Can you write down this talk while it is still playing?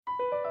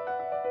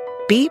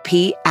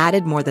BP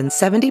added more than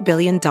 $70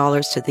 billion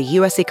to the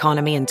U.S.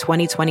 economy in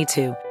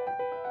 2022.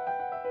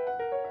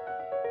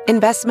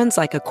 Investments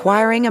like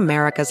acquiring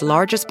America's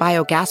largest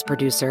biogas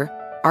producer,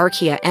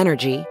 Archaea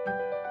Energy,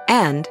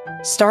 and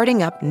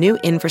starting up new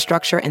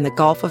infrastructure in the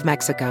Gulf of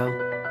Mexico.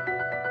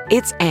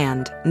 It's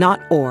and,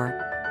 not or.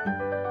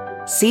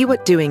 See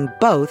what doing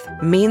both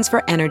means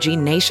for energy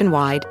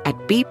nationwide at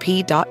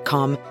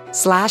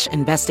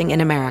bp.com/investing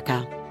in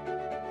America.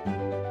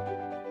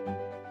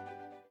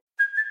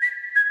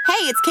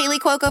 Hey, it's Kaylee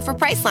Cuoco for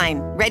Priceline.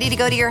 Ready to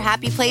go to your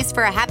happy place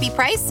for a happy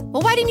price?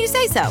 Well, why didn't you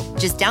say so?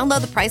 Just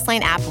download the Priceline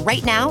app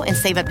right now and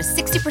save up to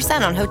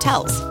 60% on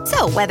hotels.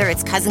 So whether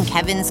it's Cousin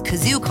Kevin's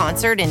Kazoo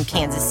Concert in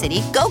Kansas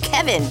City, go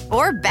Kevin,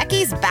 or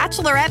Becky's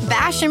Bachelorette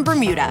Bash in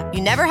Bermuda,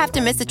 you never have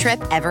to miss a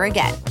trip ever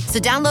again. So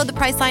download the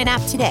Priceline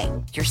app today.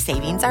 Your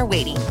savings are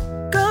waiting.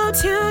 Go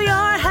to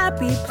your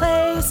happy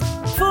place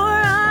for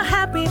a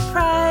happy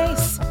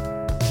price.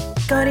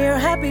 Go to your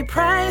happy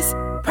price,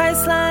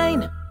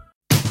 Priceline.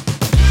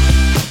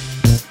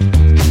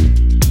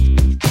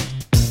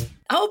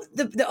 I hope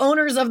the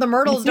owners of the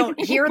Myrtles don't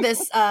hear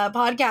this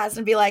podcast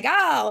and be like,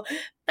 oh,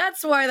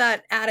 that's why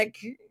that attic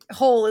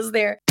hole is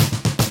there.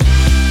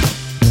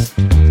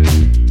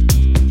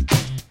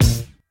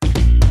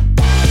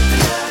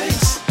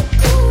 Fanatics.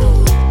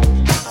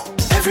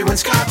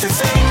 Everyone's got their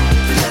thing.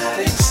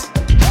 Fanatics.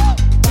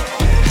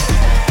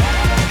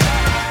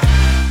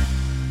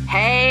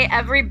 Hey,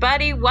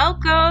 everybody.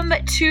 Welcome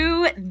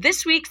to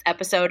this week's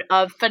episode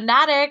of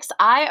Fanatics.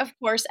 I, of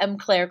course, am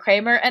Claire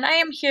Kramer, and I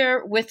am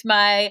here with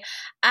my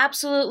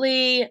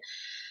absolutely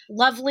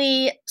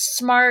lovely,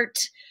 smart,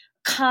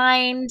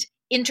 kind,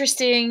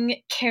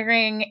 interesting,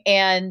 caring,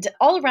 and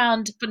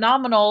all-around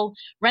phenomenal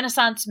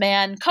Renaissance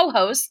man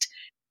co-host,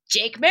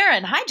 Jake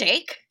Marin. Hi,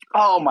 Jake.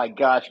 Oh my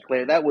gosh,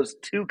 Claire, that was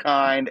too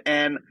kind.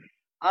 And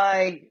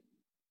I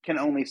can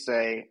only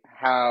say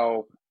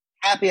how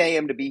happy I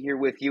am to be here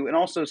with you, and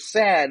also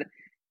sad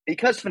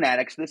because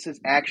Fanatics, this is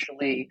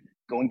actually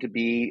going to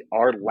be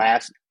our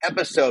last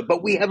episode.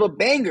 But we have a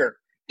banger,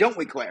 don't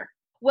we, Claire?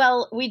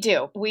 Well, we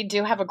do. We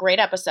do have a great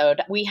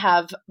episode. We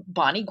have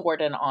Bonnie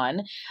Gordon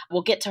on.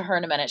 We'll get to her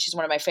in a minute. She's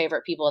one of my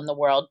favorite people in the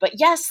world. But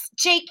yes,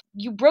 Jake,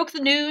 you broke the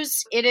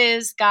news. It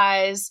is,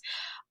 guys,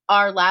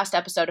 our last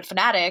episode of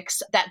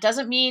Fanatics. That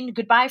doesn't mean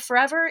goodbye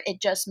forever.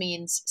 It just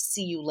means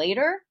see you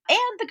later.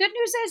 And the good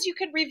news is you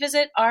can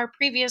revisit our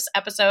previous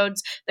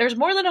episodes. There's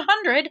more than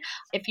 100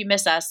 if you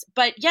miss us.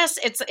 But yes,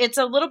 it's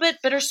a little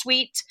bit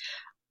bittersweet.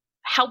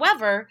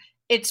 However,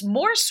 it's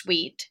more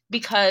sweet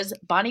because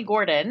Bonnie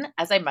Gordon,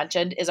 as I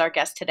mentioned, is our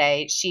guest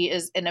today. She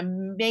is an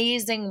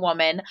amazing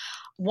woman,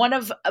 one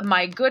of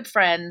my good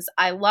friends.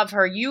 I love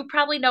her. You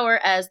probably know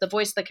her as the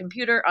voice of the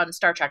computer on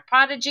Star Trek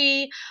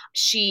Prodigy.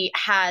 She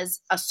has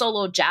a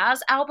solo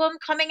jazz album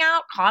coming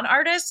out, Con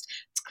Artist.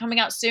 It's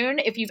coming out soon.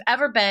 If you've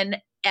ever been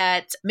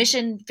at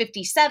Mission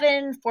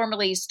 57,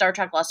 formerly Star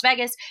Trek Las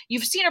Vegas,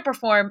 you've seen her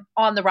perform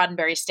on the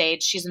Roddenberry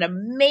stage. She's an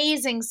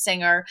amazing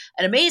singer,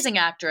 an amazing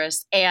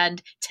actress,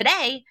 and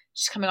today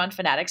she's coming on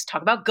Fanatics to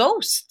talk about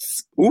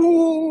ghosts.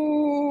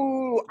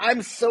 Ooh,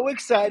 I'm so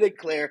excited,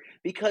 Claire,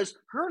 because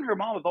her and her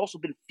mom have also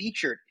been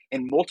featured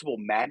in multiple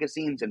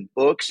magazines and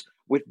books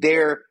with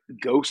their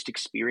ghost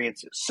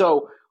experiences.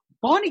 So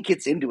Bonnie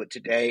gets into it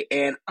today,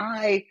 and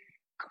I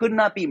could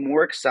not be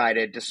more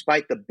excited,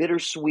 despite the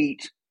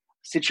bittersweet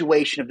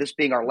situation of this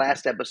being our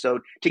last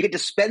episode, to get to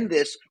spend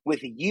this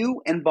with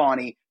you and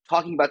Bonnie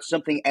talking about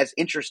something as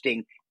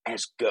interesting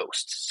as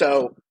ghosts.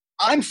 So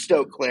I'm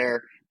stoked,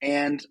 Claire,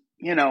 and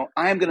you know,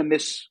 I'm going to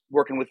miss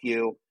working with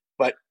you,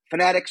 but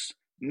Fanatics,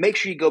 make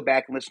sure you go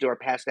back and listen to our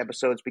past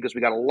episodes because we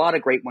got a lot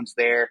of great ones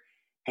there.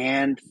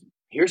 And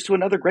here's to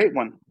another great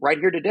one right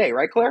here today.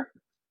 Right, Claire?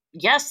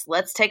 Yes,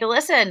 let's take a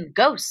listen.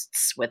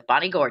 Ghosts with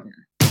Bonnie Gordon.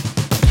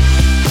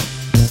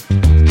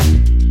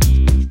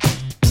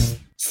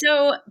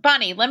 So,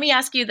 Bonnie, let me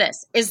ask you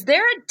this. Is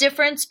there a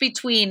difference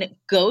between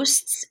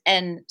ghosts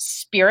and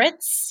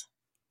spirits?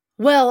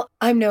 Well,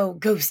 I'm no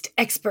ghost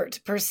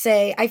expert per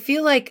se. I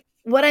feel like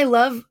what I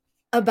love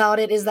about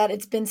it is that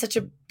it's been such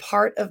a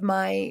part of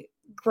my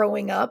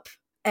growing up,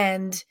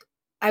 and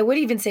I would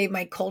even say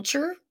my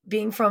culture,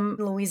 being from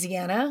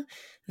Louisiana,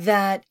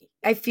 that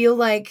I feel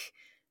like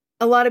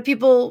a lot of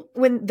people,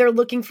 when they're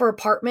looking for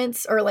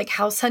apartments or like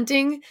house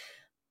hunting,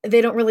 they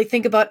don't really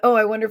think about, oh,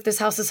 I wonder if this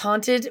house is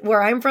haunted.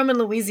 Where I'm from in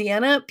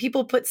Louisiana,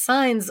 people put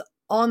signs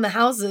on the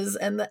houses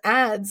and the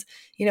ads,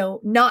 you know,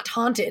 not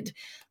haunted,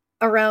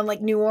 around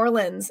like New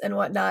Orleans and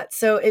whatnot.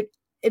 So it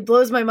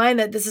blows my mind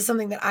that this is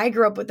something that I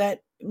grew up with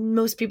that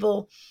most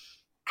people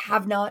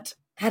have not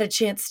had a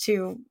chance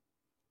to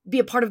be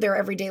a part of their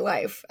everyday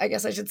life, I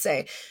guess I should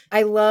say.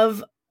 I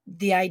love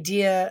the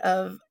idea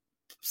of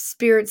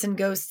spirits and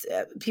ghosts,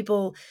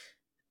 people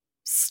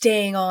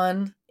staying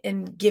on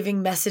and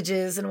giving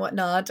messages and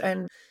whatnot,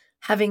 and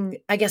having,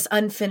 I guess,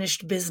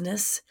 unfinished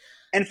business.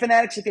 And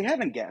Fanatics, if you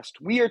haven't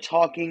guessed, we are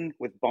talking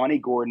with Bonnie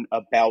Gordon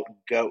about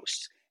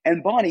ghosts.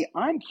 And Bonnie,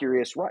 I'm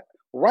curious,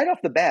 right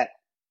off the bat,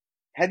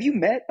 have you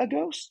met a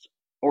ghost?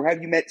 Or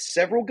have you met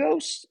several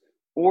ghosts?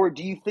 or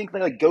do you think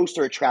that like ghosts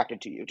are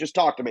attracted to you? Just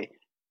talk to me.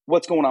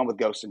 What's going on with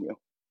ghosts in you?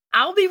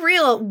 I'll be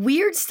real.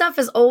 Weird stuff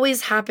has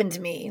always happened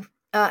to me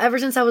ever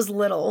since I was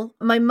little.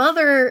 My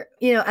mother,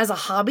 as a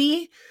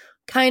hobby,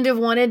 kind of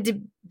wanted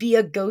to be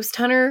a ghost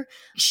hunter.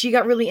 She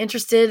got really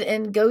interested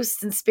in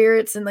ghosts and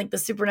spirits and like the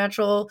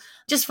supernatural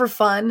just for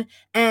fun,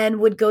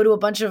 and would go to a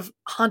bunch of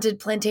haunted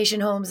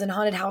plantation homes and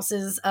haunted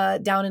houses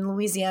down in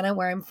Louisiana,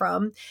 where I'm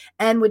from,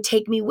 and would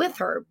take me with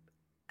her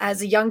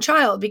as a young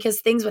child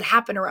because things would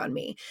happen around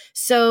me.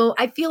 So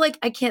I feel like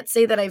I can't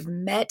say that I've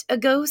met a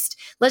ghost.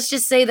 Let's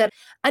just say that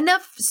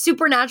enough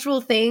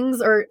supernatural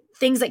things or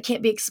things that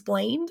can't be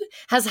explained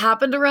has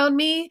happened around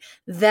me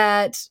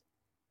that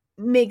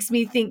makes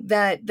me think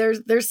that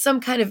there's some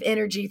kind of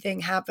energy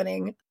thing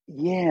happening.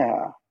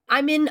 Yeah.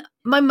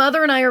 My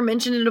mother and I are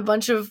mentioned in a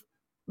bunch of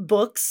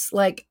books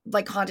like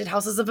Haunted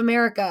Houses of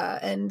America,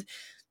 and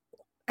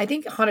I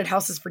think Haunted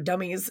Houses for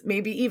Dummies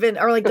maybe even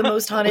are like the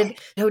most haunted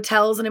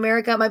hotels in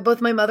America.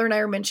 Both my mother and I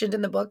are mentioned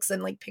in the books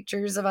and like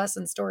pictures of us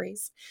and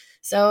stories.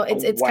 So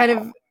it's kind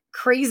of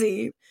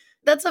crazy.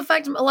 That's a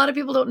fact a lot of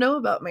people don't know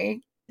about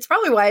me. It's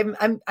probably why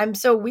I'm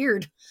so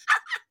weird.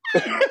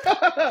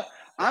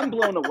 I'm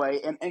blown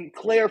away. And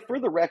Claire, for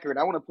the record,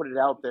 I want to put it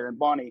out there. And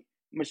Bonnie,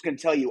 I'm just going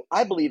to tell you,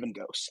 I believe in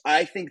ghosts.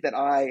 I think that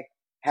I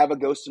have a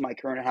ghost in my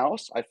current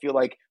house. I feel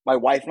like my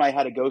wife and I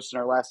had a ghost in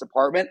our last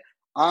apartment.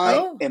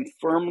 I am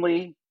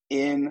firmly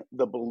in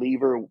the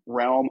believer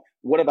realm.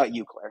 What about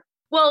you, Claire?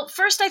 Well,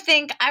 first, I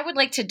think I would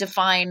like to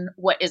define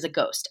what is a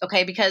ghost,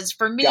 okay? Because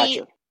for me,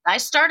 Gotcha. I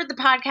started the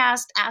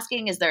podcast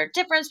asking, is there a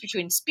difference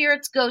between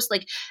spirits, ghosts?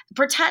 Like,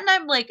 pretend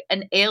I'm like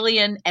an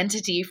alien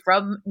entity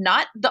from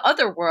not the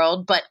other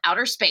world, but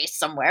outer space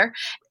somewhere.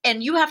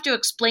 And you have to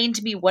explain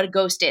to me what a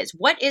ghost is.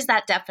 What is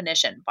that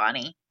definition,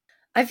 Bonnie?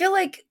 I feel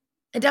like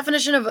a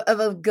definition of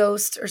a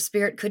ghost or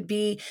spirit could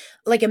be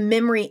like a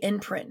memory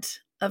imprint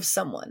of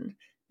someone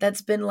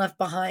that's been left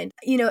behind.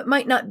 It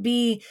might not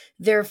be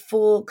their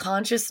full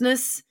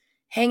consciousness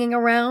hanging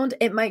around.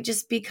 It might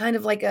just be kind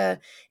of like an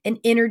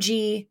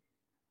energy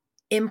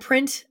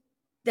imprint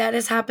that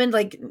has happened,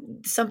 like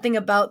something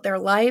about their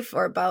life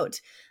or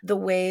about the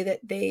way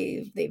that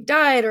they've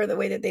died or the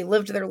way that they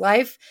lived their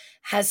life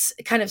has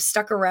kind of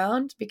stuck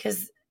around.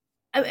 Because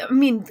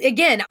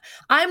again,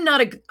 I'm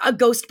not a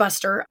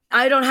Ghostbuster.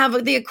 I don't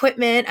have the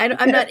equipment.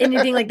 I'm not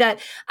anything like that.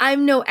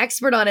 I'm no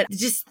expert on it.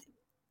 Just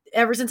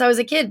ever since I was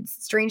a kid,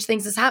 strange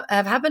things have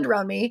happened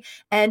around me.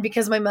 And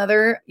because my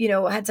mother,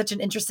 had such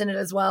an interest in it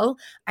as well,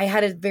 I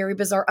had a very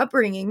bizarre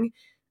upbringing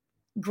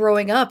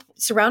growing up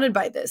surrounded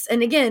by this.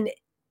 And again,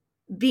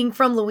 being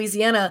from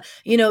Louisiana,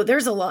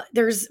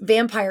 there's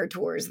vampire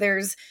tours,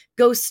 there's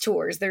ghost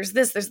tours,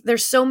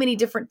 there's so many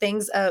different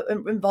things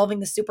involving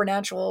the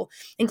supernatural,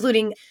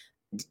 including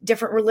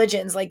different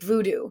religions like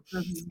voodoo.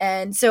 Mm-hmm.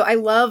 And so I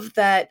love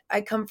that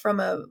I come from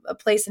a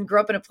place and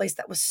grew up in a place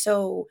that was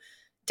so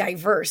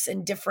diverse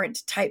in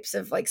different types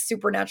of like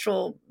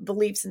supernatural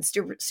beliefs and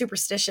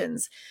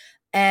superstitions.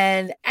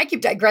 And I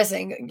keep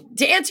digressing.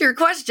 To answer your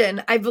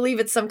question, I believe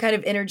it's some kind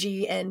of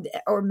energy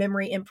or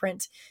memory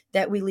imprint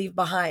that we leave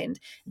behind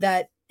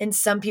that in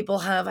some people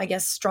have, I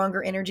guess,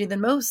 stronger energy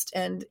than most,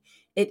 and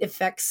it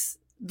affects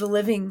the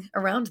living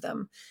around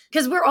them.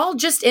 Because we're all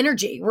just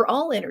energy. We're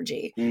all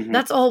energy. Mm-hmm.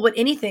 That's all what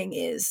anything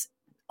is.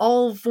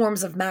 All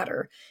forms of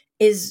matter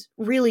is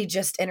really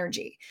just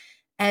energy.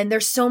 And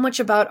there's so much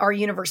about our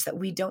universe that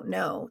we don't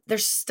know.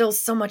 There's still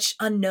so much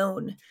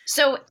unknown.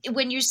 So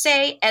when you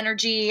say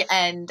energy,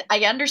 and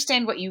I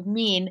understand what you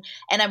mean,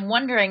 and I'm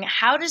wondering,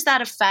 how does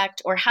that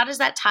affect or how does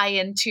that tie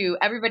into,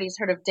 everybody's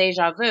heard of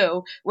deja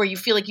vu, where you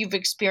feel like you've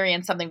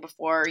experienced something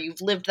before, or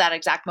you've lived that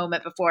exact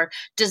moment before.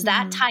 Does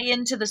that tie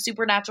into the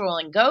supernatural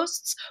and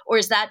ghosts? Or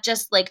is that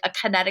just like a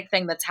kinetic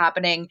thing that's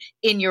happening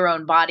in your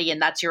own body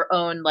and that's your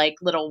own like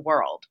little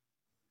world?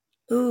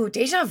 Ooh,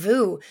 deja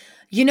vu.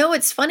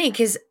 It's funny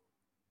because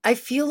I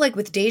feel like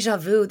with deja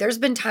vu, there's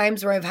been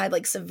times where I've had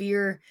like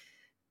severe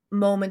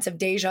moments of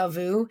deja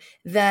vu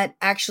that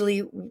actually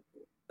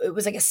it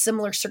was like a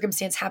similar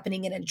circumstance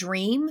happening in a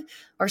dream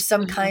or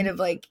some kind of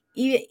like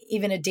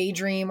even a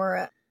daydream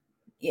or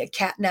a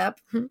cat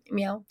nap,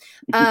 meow,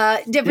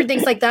 different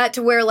things like that,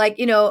 to where like,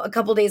 a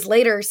couple days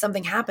later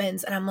something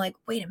happens and I'm like,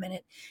 wait a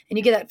minute. And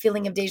you get that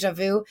feeling of deja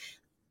vu.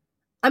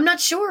 I'm not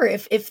sure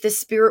if the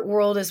spirit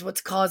world is what's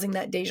causing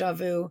that deja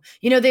vu.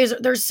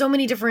 There's so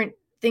many different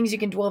things you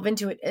can delve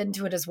into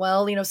it as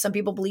well. Some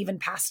people believe in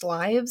past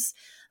lives.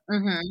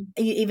 Mm-hmm.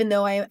 Even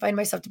though I find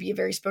myself to be a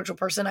very spiritual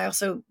person, I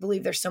also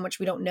believe there's so much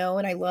we don't know.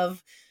 And I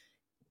love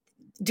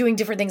doing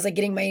different things like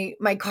getting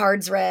my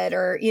cards read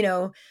or,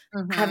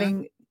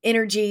 having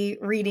energy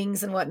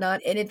readings and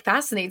whatnot. And it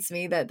fascinates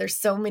me that there's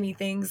so many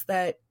things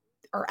that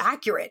are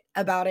accurate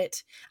about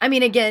it. I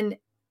mean, again,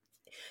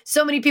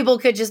 so many people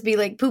could just be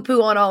like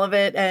poo-poo on all of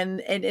it and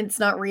it's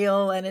not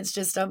real and it's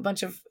just a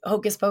bunch of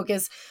hocus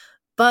pocus.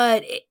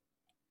 But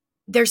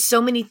there's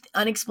so many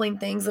unexplained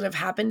things that have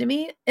happened to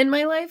me in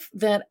my life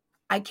that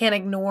I can't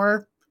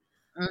ignore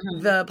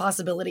the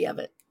possibility of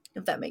it,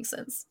 if that makes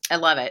sense. I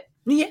love it.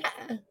 Yeah.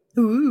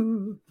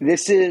 Ooh.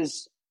 This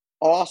is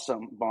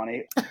awesome,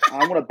 Bonnie.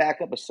 I want to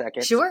back up a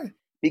second. Sure.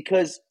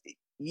 Because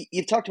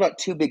you've talked about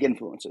two big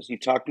influences.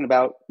 You've talked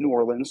about New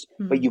Orleans,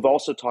 but you've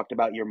also talked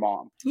about your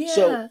mom. Yeah.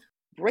 So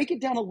break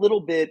it down a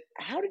little bit.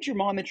 How did your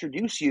mom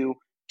introduce you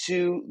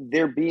to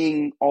there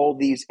being all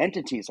these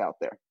entities out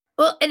there?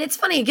 Well, and it's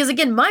funny because,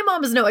 again, my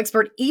mom is no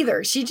expert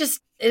either.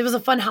 It was a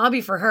fun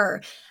hobby for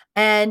her.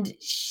 And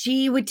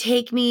she would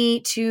take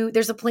me to,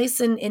 there's a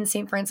place in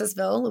St.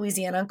 Francisville,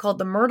 Louisiana, called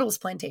the Myrtles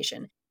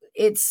Plantation.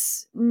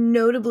 It's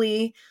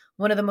notably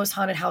one of the most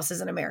haunted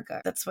houses in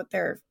America. That's what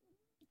their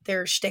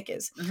shtick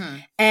is. Mm-hmm.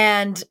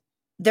 And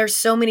there's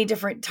so many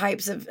different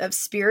types of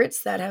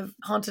spirits that have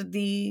haunted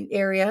the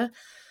area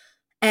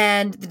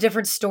and the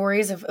different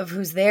stories of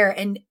who's there.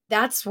 And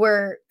that's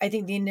where I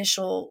think the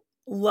initial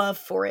love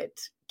for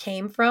it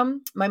came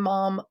from. My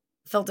mom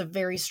felt a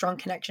very strong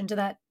connection to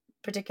that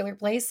particular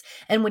place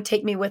and would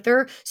take me with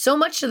her. So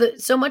much,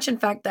 in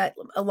fact, that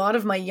a lot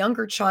of my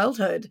younger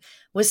childhood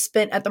was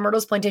spent at the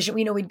Myrtles Plantation.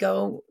 We'd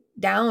go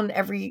down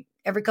every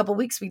couple of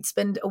weeks. We'd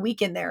spend a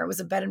week in there. It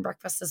was a bed and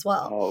breakfast as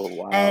well. Oh,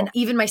 wow. And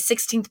even my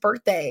 16th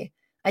birthday,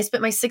 I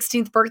spent my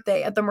 16th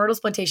birthday at the Myrtles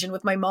Plantation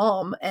with my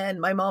mom and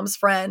my mom's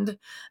friend.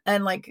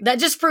 And that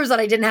just proves that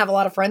I didn't have a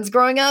lot of friends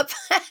growing up.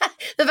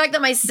 The fact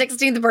that my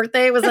 16th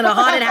birthday was in a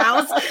haunted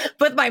house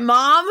with my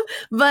mom.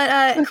 But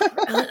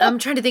I'm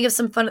trying to think of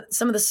some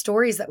of the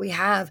stories that we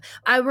have.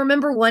 I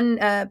remember one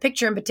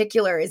picture in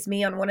particular is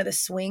me on one of the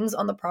swings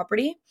on the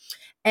property.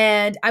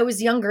 And I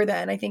was younger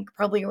then, I think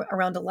probably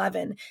around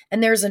 11.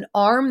 And there's an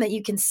arm that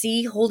you can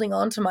see holding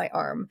onto my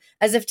arm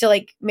as if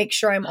to make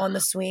sure I'm on the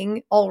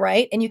swing all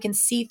right. And you can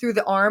see through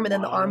the arm and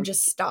then the arm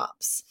just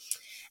stops.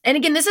 And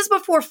again, this is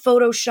before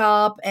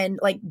Photoshop and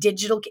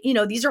digital,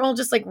 these are all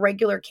just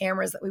regular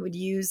cameras that we would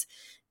use.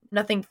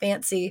 Nothing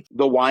fancy.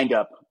 The wind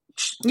up.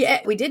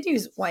 Yeah, we did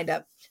use wind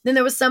up. Then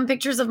there was some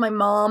pictures of my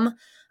mom.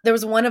 There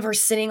was one of her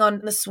sitting on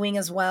the swing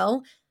as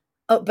well.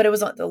 Oh, but it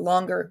was on the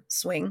longer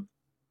swing.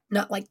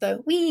 Not like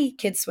the wee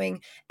kid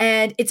swing.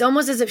 And it's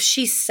almost as if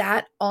she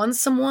sat on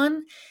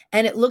someone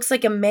and it looks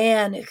like a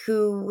man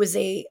who was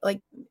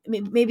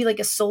maybe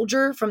a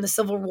soldier from the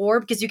Civil War,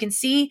 because you can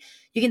see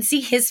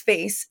his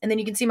face and then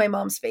you can see my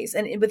mom's face.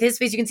 And with his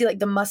face, you can see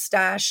the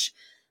mustache,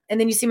 and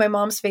then you see my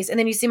mom's face, and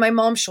then you see my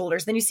mom's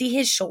shoulders, then you see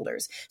his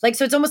shoulders.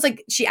 So it's almost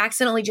like she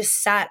accidentally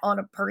just sat on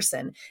a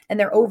person and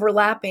they're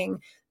overlapping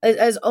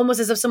as almost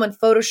as if someone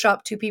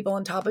photoshopped two people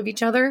on top of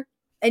each other.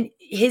 And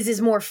his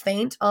is more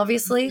faint,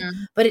 obviously,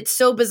 but it's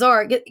so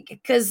bizarre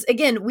because,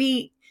 again,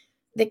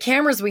 the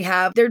cameras we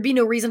have, there'd be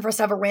no reason for us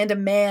to have a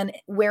random man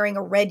wearing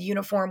a red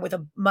uniform with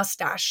a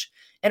mustache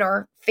in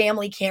our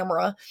family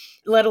camera,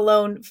 let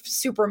alone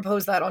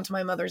superimpose that onto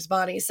my mother's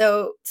body.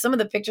 So some of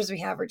the pictures we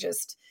have are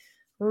just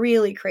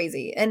really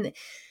crazy. And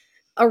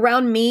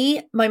around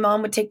me, my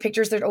mom would take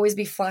pictures. There'd always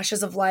be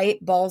flashes of light,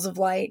 balls of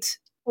light.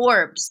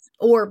 Orbs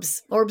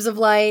of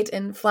light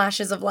and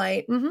flashes of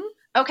light. Mm-hmm.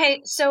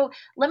 Okay, so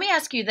let me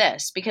ask you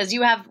this, because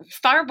you have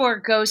far more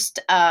ghost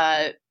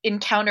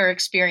encounter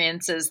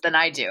experiences than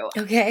I do.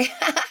 Okay.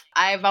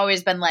 I've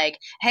always been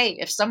hey,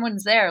 if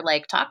someone's there,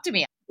 talk to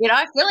me.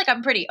 I feel like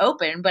I'm pretty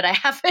open, but I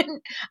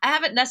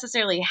haven't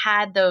necessarily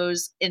had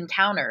those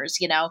encounters,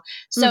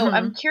 So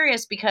I'm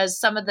curious, because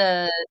some of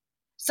the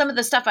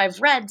stuff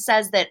I've read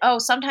says that,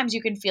 sometimes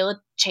you can feel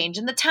a change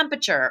in the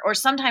temperature, or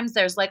sometimes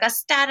there's a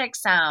static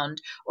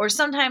sound, or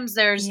sometimes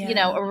there's,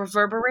 a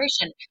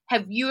reverberation.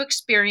 Have you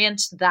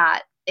experienced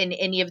that in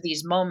any of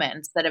these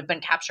moments that have been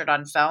captured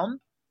on film?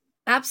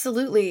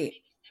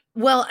 Absolutely.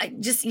 Well,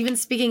 just even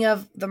speaking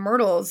of the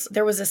Myrtles,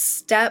 there was a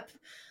step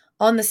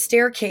on the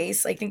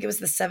staircase. I think it was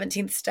the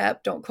 17th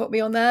step. Don't quote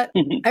me on that.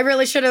 I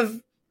really should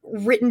have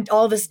written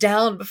all this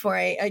down before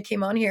I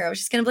came on here. I was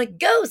just going to be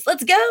ghost,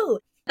 let's go.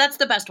 That's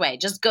the best way.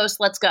 Just ghost,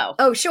 let's go.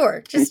 Oh,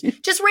 sure.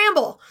 Just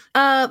ramble.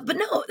 But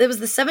no, it was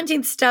the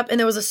 17th step, and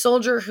there was a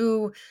soldier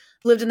who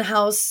lived in the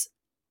house,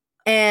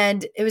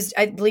 and it was,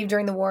 I believe,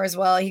 during the war as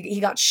well. He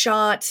got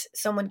shot.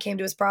 Someone came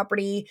to his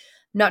property.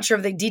 Not sure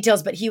of the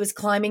details, but he was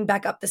climbing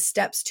back up the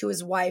steps to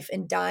his wife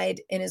and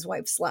died in his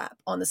wife's lap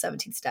on the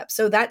 17th step.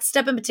 So that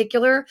step in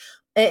particular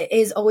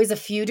is always a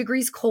few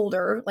degrees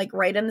colder,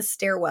 right in the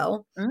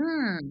stairwell.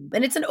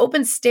 And it's an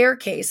open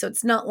staircase. So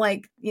it's not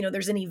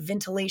there's any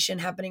ventilation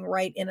happening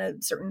right in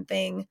a certain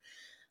thing.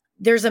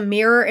 There's a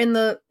mirror in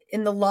the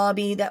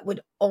lobby that would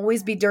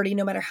always be dirty,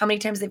 no matter how many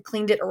times they've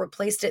cleaned it or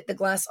replaced it. The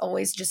glass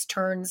always just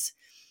turns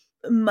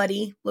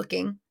muddy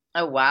looking.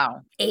 Oh,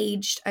 wow.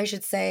 Aged, I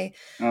should say.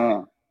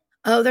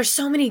 Oh, there's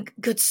so many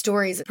good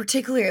stories,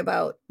 particularly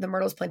about the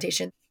Myrtles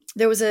Plantation.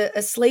 There was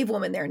a slave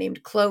woman there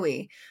named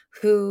Chloe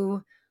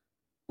who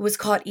was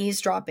caught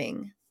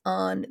eavesdropping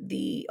on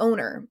the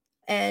owner,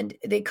 and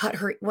they cut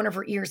one of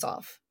her ears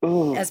off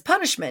as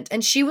punishment.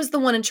 And she was the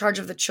one in charge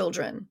of the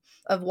children,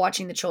 of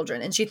watching the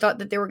children. And she thought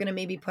that they were going to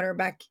maybe put her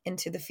back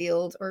into the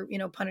field or,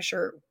 punish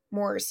her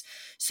worse.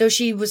 So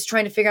she was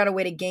trying to figure out a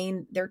way to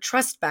gain their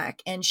trust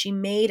back. And she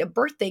made a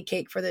birthday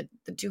cake for the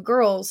two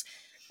girls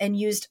and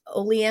used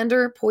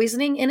oleander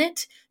poisoning in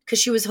it,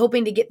 because she was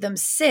hoping to get them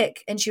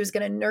sick and she was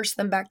going to nurse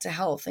them back to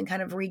health and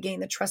kind of regain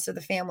the trust of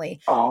the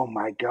family. Oh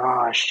my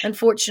gosh.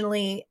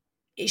 Unfortunately,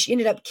 she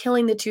ended up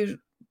killing the two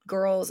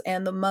girls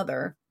and the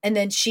mother, and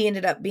then she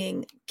ended up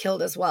being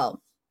killed as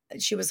well.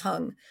 She was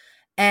hung.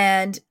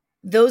 And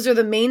those are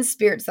the main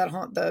spirits that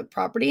haunt the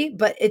property,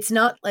 but it's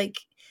not like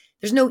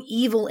there's no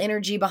evil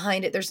energy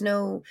behind it. There's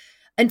no,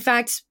 in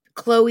fact,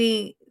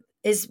 Chloe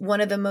is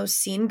one of the most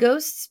seen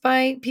ghosts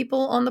by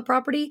people on the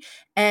property,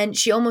 and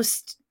she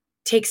almost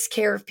takes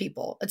care of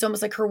people. It's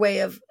almost like her way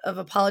of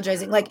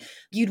apologizing. Like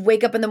you'd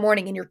wake up in the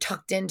morning and you're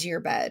tucked into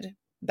your bed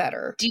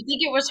better. Do you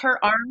think it was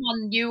her arm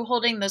on you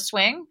holding the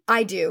swing?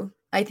 I do.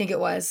 I think it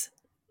was.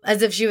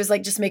 As if she was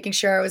like just making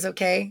sure I was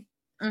okay.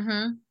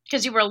 Mm-hmm.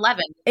 Because you were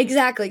 11.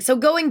 Exactly. So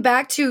going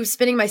back to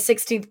spending my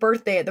 16th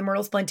birthday at the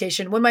Myrtles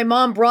Plantation, when my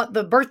mom brought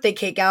the birthday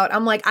cake out,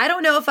 I'm like, I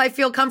don't know if I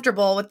feel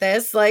comfortable with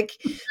this. Like,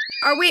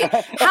 are we,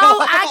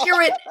 how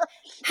accurate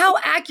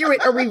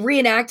are we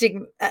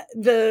reenacting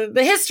the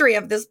history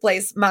of this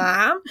place,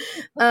 Mom?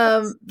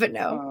 But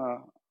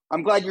no.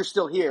 I'm glad you're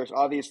still here. It's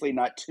obviously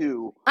not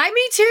too.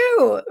 Me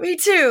too.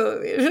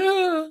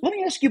 Let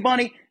me ask you,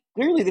 Bonnie,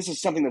 clearly this is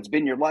something that's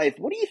been your life.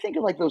 What do you think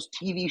of like those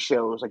TV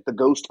shows, like the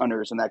Ghost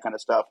Hunters and that kind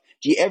of stuff?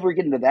 Do you ever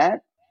get into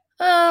that?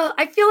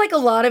 I feel like a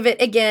lot of it,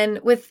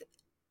 again, with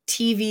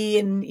TV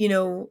and,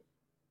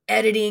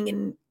 editing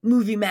and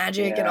movie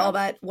magic and all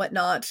that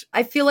whatnot,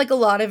 I feel like a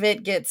lot of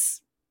it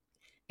gets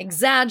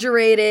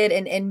exaggerated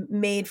and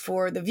made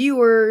for the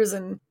viewers.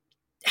 And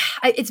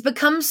it's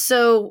become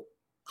so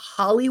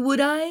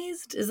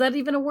Hollywoodized. Is that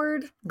even a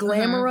word?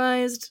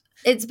 Glamorized.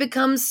 It's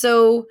become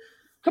so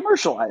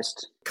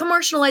commercialized.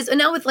 And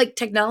now with like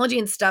technology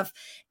and stuff,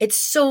 it's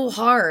so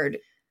hard.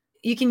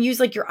 You can use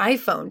like your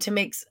iPhone to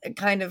make a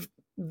kind of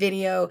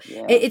video.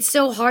 It's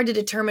so hard to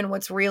determine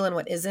what's real and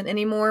what isn't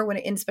anymore,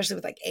 especially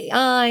with like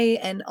AI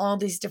and all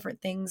these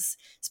different things,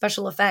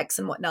 special effects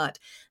and whatnot,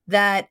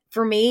 that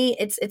for me,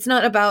 it's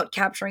not about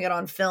capturing it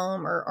on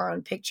film or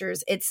on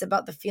pictures. It's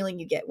about the feeling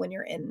you get when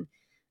you're in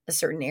a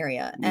certain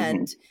area.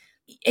 And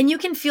you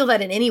can feel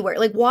that in anywhere,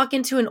 like walk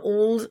into an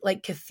old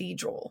like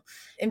cathedral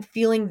and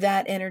feeling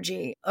that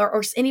energy,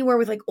 or anywhere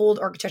with like old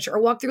architecture,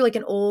 or walk through like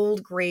an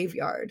old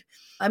graveyard.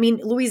 I mean,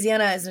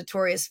 Louisiana is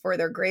notorious for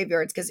their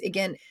graveyards because,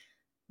 again,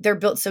 they're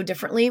built so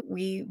differently.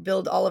 We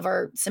build all of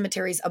our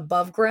cemeteries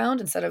above ground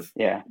instead of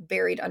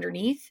buried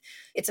underneath.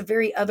 It's a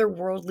very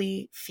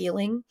otherworldly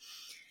feeling.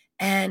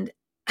 And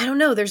I don't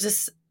know,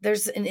 there's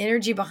an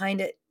energy behind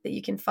it that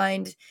you can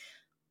find,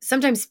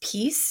 sometimes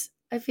peace.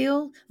 I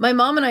feel my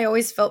mom and I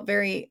always felt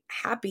very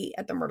happy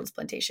at the Myrtles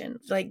Plantation.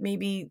 Like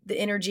maybe the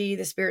energy,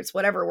 the spirits,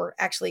 whatever, were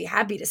actually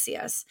happy to see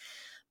us.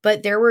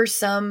 But there were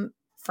some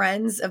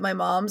friends of my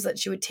mom's that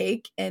she would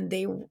take and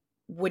they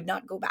would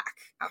not go back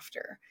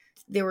after.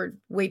 They were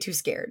way too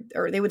scared,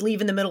 or they would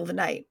leave in the middle of the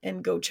night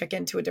and go check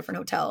into a different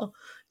hotel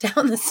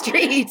down the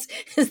streets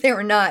because they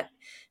were not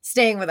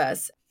staying with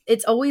us.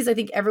 It's always, I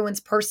think,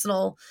 everyone's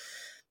personal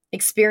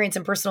experience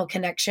and personal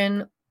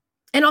connection,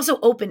 and also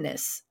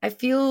openness. I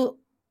feel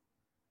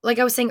like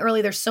I was saying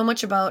earlier, there's so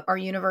much about our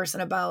universe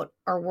and about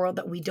our world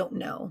that we don't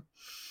know.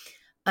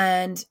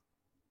 And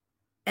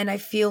I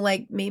feel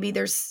like maybe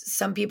there's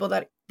some people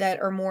that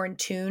are more in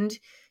tuned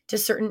to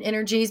certain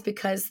energies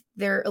because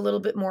they're a little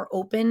bit more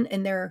open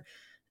and they're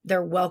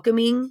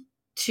welcoming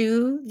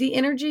to the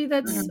energy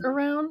that's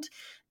around.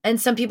 And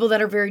some people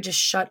that are very just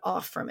shut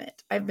off from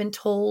it. I've been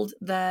told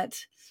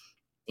that,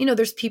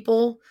 there's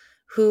people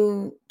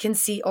who can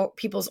see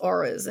people's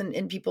auras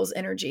and people's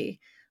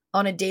energy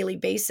on a daily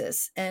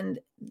basis. And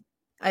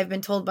I've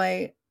been told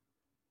by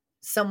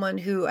someone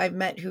who I've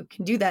met who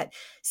can do that,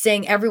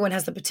 saying everyone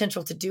has the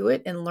potential to do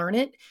it and learn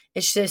it.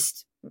 It's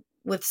just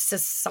with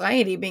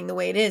society being the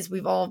way it is,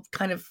 we've all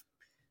kind of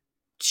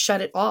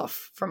shut it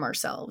off from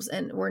ourselves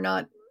and we're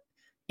not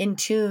in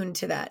tune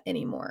to that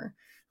anymore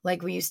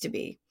like we used to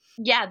be.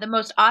 Yeah, the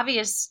most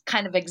obvious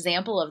kind of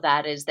example of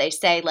that is they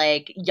say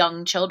like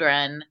young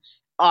children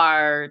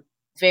are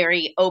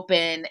very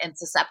open and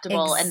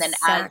susceptible.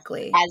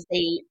 Exactly. And then as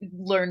they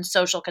learn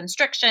social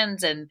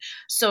constrictions and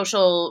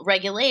social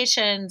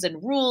regulations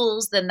and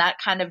rules, then that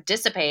kind of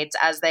dissipates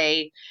as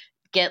they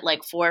get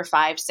like 4,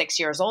 5, 6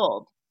 years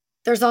old.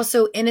 There's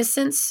also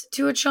innocence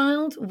to a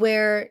child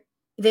where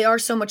they are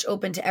so much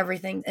open to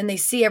everything and they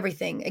see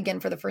everything again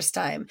for the first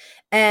time.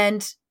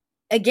 And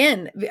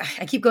again,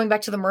 I keep going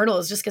back to the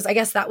Myrtles just because I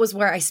guess that was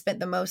where I spent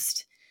the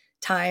most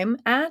time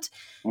at.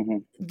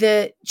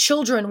 The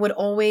children would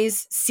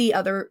always see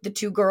the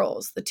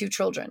two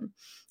children.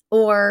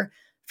 Or,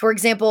 for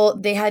example,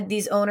 they had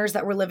these owners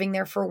that were living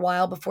there for a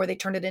while before they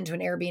turned it into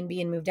an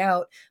Airbnb and moved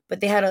out. But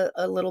they had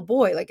a little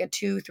boy, like a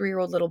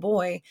 2-3-year-old little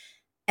boy.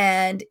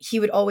 And he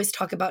would always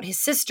talk about his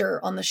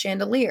sister on the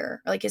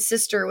chandelier. Like his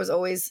sister was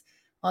always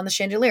on the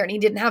chandelier, and he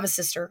didn't have a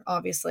sister,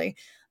 obviously.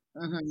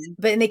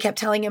 But and they kept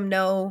telling him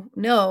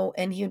no.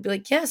 And he would be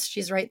like, yes,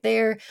 she's right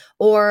there.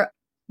 Or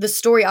the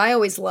story I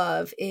always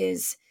love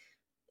is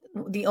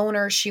the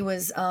owner, she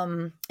was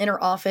in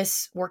her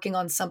office working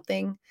on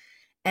something,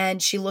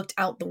 and she looked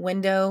out the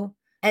window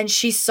And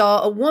she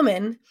saw a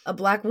woman, a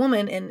Black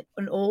woman in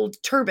an old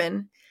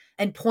turban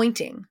and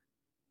pointing.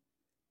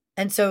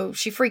 And so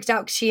she freaked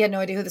out because she had no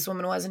idea who this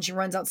woman was, and she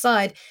runs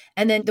outside.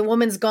 And then the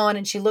woman's gone,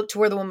 and she looked to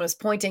where the woman was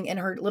pointing, and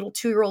her little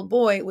 2-year-old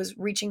boy was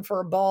reaching for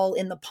a ball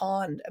in the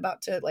pond,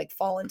 about to like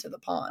fall into the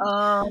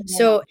pond.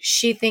 So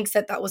she thinks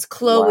that that was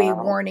Chloe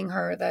warning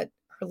her that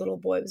her little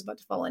boy was about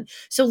to fall in.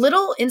 So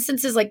little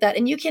instances like that.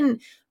 And you can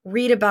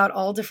read about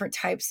all different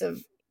types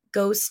of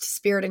ghost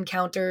spirit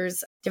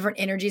encounters, different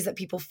energies that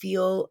people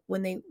feel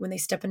when they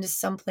step into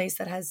some place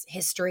that has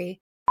history.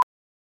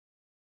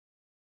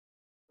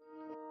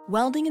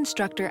 Welding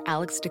instructor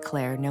Alex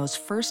DeClaire knows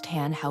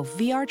firsthand how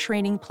VR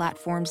training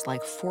platforms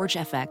like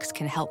ForgeFX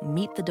can help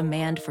meet the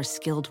demand for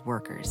skilled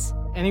workers.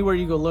 Anywhere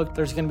you go look,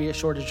 there's going to be a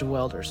shortage of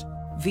welders.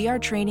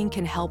 VR training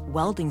can help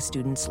welding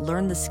students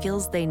learn the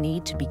skills they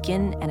need to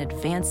begin and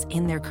advance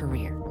in their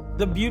career.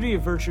 The beauty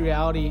of virtual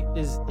reality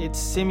is it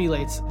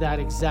simulates that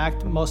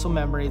exact muscle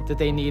memory that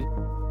they need.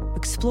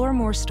 Explore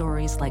more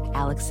stories like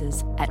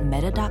Alex's at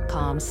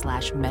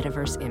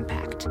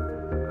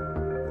meta.com/metaverseimpact.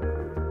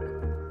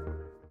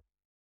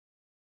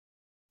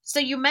 So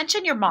you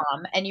mentioned your mom,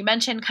 and you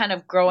mentioned kind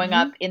of growing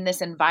up in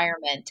this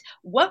environment.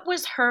 What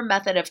was her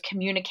method of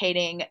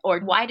communicating, or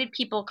why did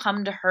people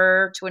come to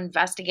her to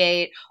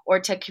investigate or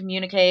to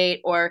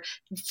communicate, or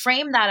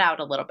frame that out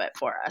a little bit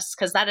for us?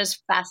 Because that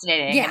is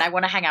fascinating, and I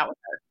want to hang out with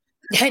her.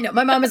 I know.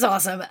 My mom is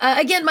awesome.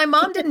 Again, my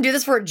mom didn't do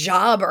this for a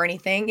job or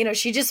anything. You know,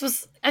 she just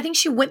was, I think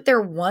she went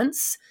there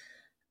once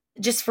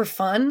just for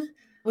fun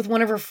with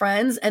one of her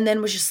friends, and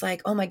then was just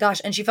like, oh my gosh.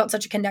 And she felt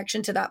such a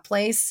connection to that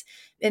place,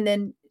 and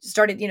then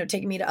started, you know,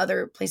 taking me to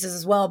other places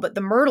as well. But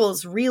the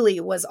Myrtles really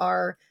was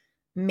our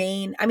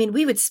main, I mean,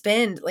 we would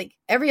spend like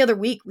every other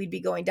week, we'd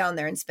be going down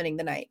there and spending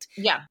the night.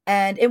 Yeah.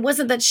 And it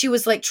wasn't that she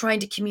was like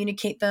trying to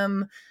communicate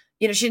them.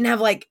 You know, she didn't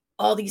have like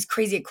all these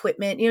crazy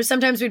equipment. You know,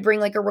 sometimes we'd bring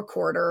like a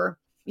recorder.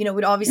 You know,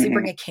 we'd obviously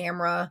bring a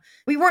camera.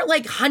 We weren't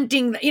like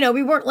hunting, you know,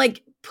 we weren't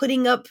like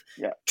putting up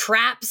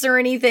traps or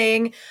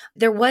anything.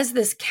 There was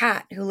this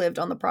cat who lived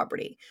on the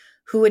property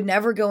who would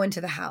never go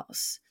into the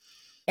house.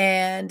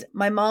 And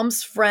my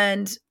mom's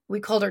friend, we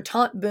called her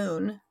Taunt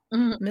Boone,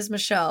 Miss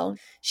Michelle.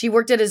 She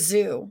worked at a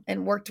zoo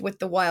and worked with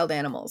the wild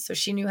animals. So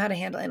she knew how to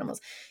handle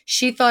animals.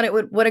 She thought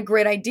what a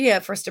great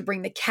idea for us to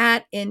bring the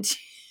cat into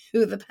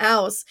the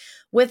house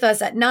with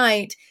us at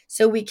night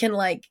so we can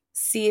like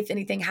see if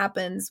anything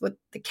happens with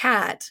the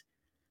cat.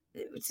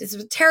 It's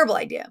a terrible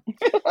idea.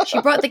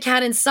 She brought the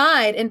cat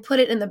inside and put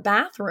it in the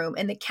bathroom,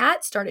 and the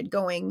cat started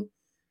going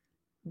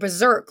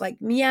berserk,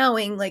 like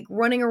meowing, like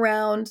running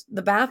around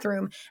the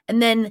bathroom, and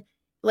then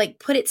like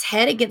put its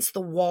head against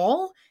the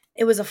wall.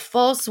 It was a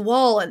false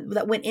wall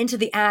that went into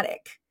the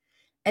attic.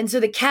 And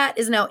so the cat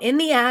is now in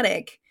the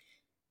attic,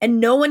 and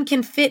no one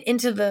can fit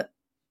into the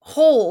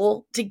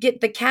hole to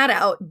get the cat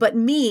out but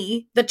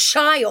me, the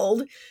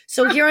child.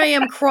 So here I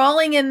am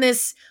crawling in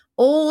this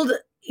old,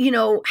 you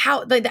know,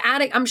 how the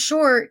attic, I'm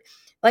sure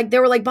like they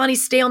were like, Bonnie,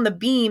 stay on the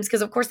beams.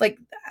 Cause of course, like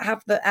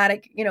half the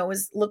attic, you know,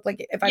 looked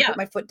like if I put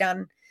my foot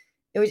down,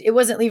 it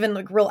wasn't even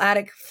like real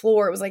attic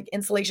floor. It was like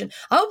insulation.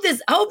 I hope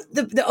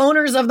the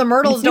owners of the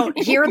Myrtles don't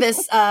hear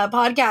this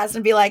podcast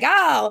and be like,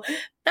 oh,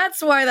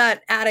 that's why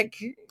that attic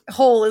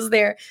hole is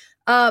there.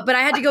 But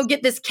I had to go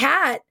get this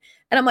cat,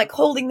 and I'm like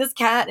holding this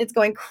cat. It's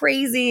going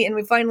crazy. And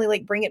we finally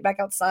like bring it back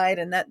outside,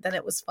 and then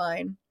it was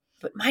fine.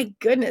 But my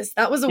goodness,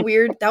 that was a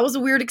weird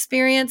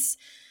experience.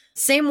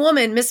 Same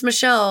woman, Miss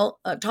Michelle,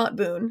 Taunt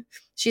Boone.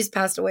 She's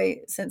passed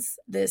away since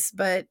this,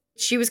 but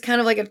she was kind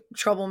of like a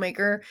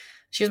troublemaker.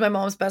 She was my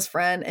mom's best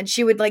friend, and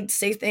she would like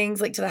say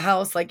things like to the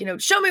house, like, you know,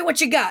 show me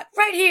what you got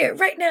right here,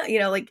 right now, you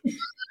know, like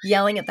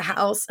yelling at the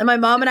house. And my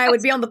mom and I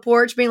would be on the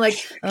porch being like,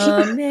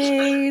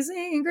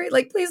 amazing, great.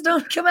 Like, please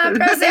don't come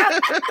after us.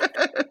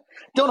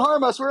 Don't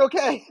harm us. We're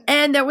okay.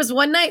 And there was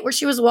one night where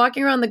she was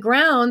walking around the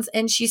grounds,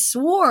 and she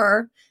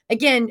swore,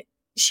 again,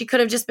 she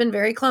could have just been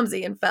very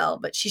clumsy and fell,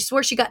 but she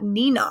swore she got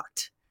knee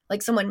knocked,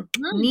 like someone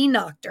knee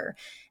knocked her,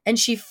 and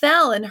she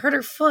fell and hurt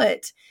her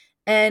foot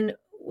and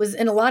was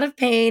in a lot of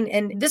pain.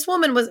 And this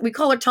woman we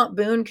call her Taunt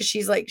Boone because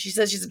she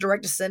says she's a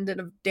direct descendant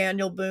of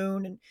Daniel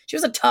Boone, and she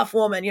was a tough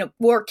woman, you know,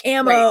 wore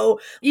camo.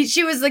 Right.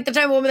 She was like the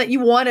type of woman that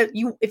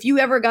if you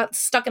ever got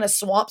stuck in a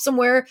swamp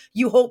somewhere,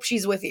 you hope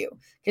she's with you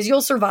because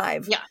you'll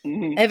survive. Yeah.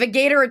 Mm-hmm. If a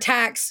gator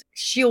attacks,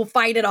 she'll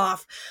fight it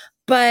off.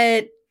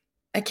 But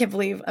I can't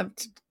believe I'm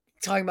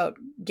talking about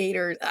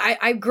gators.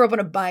 I grew up on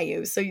a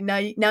bayou, so now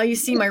you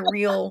see my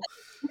real.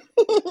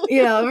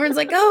 You know, everyone's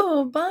like,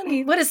 oh,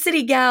 Bonnie, what a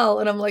city gal.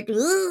 And I'm like,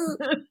 ugh.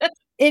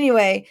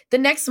 Anyway, the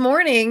next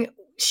morning,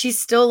 she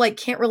still like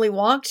can't really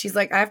walk. She's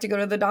like, I have to go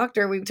to the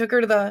doctor. We took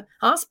her to the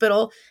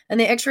hospital, and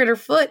they x-rayed her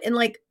foot, and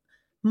like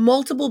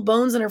multiple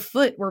bones in her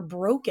foot were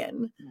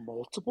broken.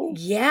 Multiple?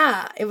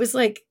 Yeah. It was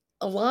like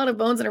a lot of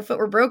bones in her foot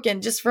were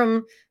broken just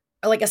from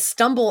like a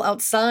stumble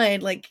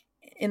outside, like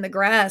in the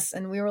grass.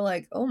 And we were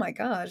like, oh my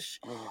gosh.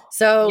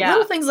 So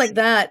little things like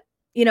that,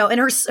 you know, and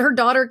her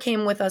daughter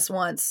came with us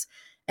once.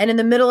 And in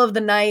the middle of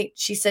the night,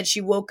 she said she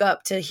woke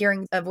up to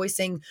hearing a voice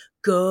saying,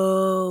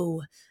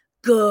 go,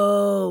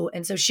 go.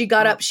 And so she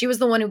got up. She was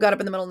the one who got up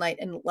in the middle of the night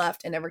and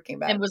left and never came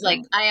back. And was like,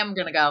 I am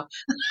going to go.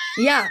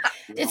 Yeah.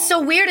 It's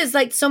so weird. It's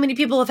like so many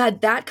people have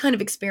had that kind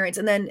of experience.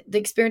 And then the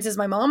experiences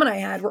my mom and I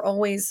had were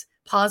always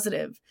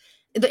positive.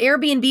 The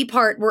Airbnb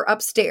part were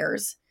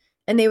upstairs,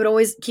 and they would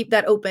always keep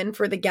that open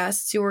for the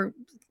guests who were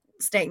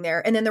staying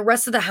there. And then the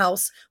rest of the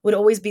house would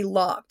always be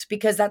locked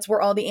because that's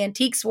where all the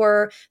antiques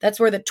were. That's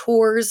where the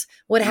tours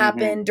would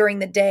happen during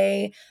the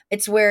day.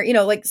 It's where, you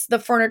know, like the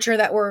furniture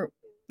that were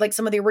like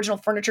some of the original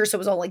furniture. So it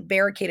was all like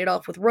barricaded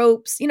off with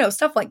ropes, you know,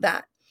 stuff like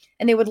that.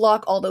 And they would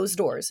lock all those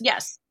doors.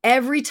 Yes.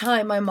 Every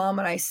time my mom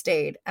and I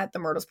stayed at the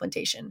Myrtles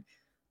Plantation,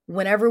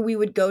 whenever we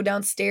would go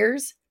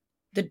downstairs,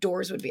 the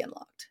doors would be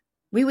unlocked.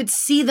 We would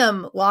see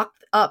them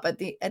locked up at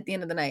the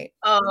end of the night.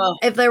 Oh.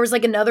 If there was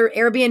like another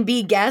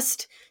Airbnb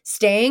guest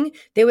staying,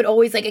 they would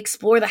always like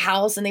explore the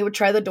house and they would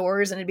try the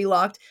doors and it'd be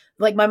locked.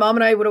 Like my mom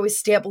and I would always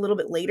stay up a little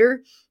bit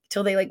later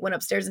till they like went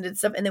upstairs and did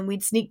stuff, and then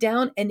we'd sneak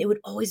down and it would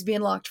always be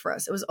unlocked for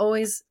us. It was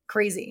always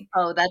crazy.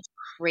 Oh, that's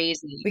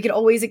crazy. We could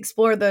always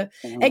explore the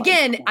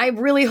again, I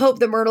really hope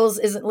the Myrtles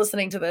isn't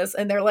listening to this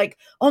and they're like,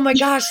 oh my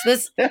gosh,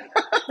 this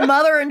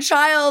mother and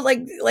child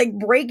like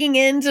breaking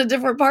into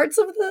different parts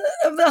of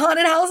the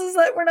haunted houses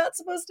that we're not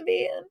supposed to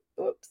be in.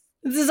 Whoops.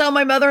 This is how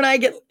my mother and I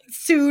get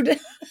sued.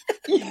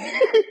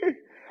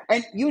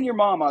 And you and your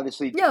mom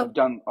obviously have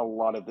done a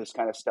lot of this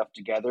kind of stuff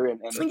together,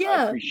 and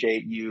I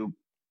appreciate you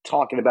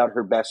talking about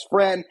her best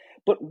friend.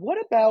 But what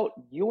about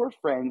your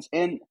friends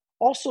and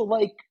also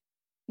like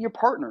your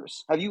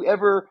partners? Have you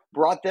ever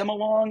brought them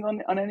along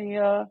on any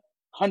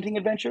hunting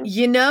adventures?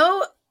 You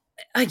know,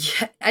 I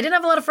didn't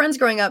have a lot of friends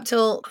growing up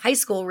till high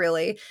school,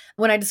 really,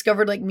 when I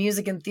discovered like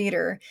music and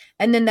theater.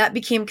 And then that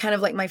became kind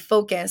of like my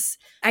focus.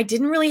 I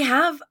didn't really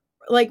have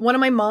like one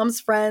of my mom's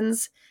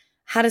friends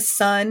had a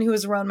son who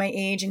was around my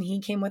age, and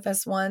he came with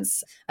us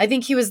once. I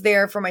think he was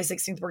there for my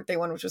 16th birthday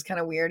one, which was kind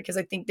of weird because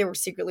I think they were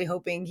secretly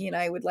hoping he and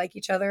I would like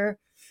each other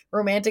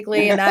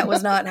romantically, and that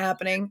was not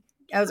happening.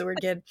 I was a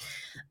weird kid.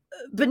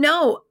 But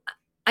no,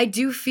 I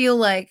do feel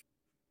like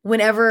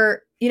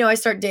whenever, you know, I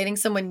start dating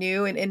someone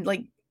new and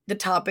like the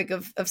topic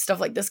of stuff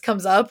like this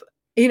comes up,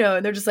 you know,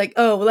 and they're just like,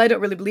 oh, well, I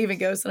don't really believe in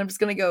ghosts. And I'm just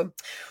going to go,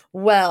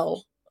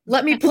 well,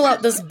 let me pull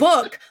out this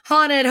book,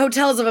 Haunted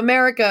Hotels of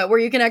America, where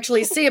you can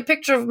actually see a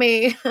picture of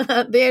me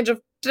at the age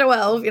of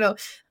 12, you know,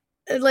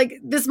 like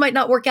this might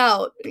not work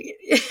out.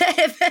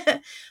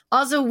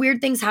 Also,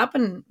 weird things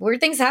happen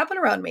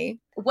around me.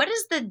 What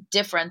is the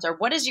difference, or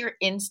what does your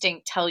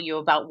instinct tell you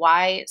about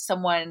why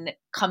someone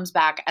comes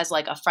back as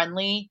like a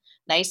friendly,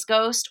 nice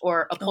ghost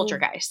or a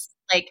poltergeist?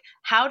 Like,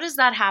 how does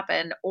that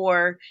happen?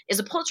 Or is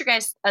a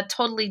poltergeist a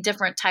totally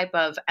different type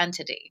of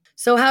entity?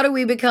 So how do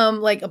we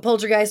become like a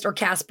poltergeist or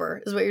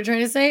Casper is what you're trying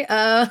to say?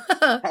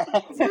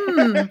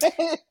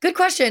 Good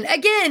question.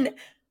 Again,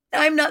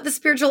 I'm not the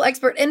spiritual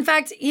expert. In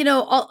fact, you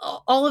know,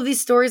 all of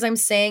these stories I'm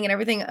saying and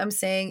everything I'm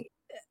saying,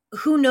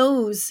 who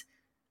knows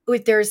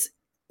if there's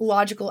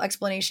logical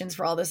explanations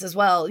for all this as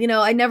well. You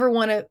know, I never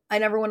want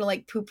to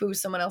like poo-poo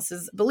someone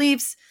else's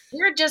beliefs.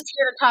 We're just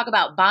here to talk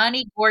about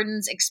Bonnie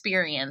Gordon's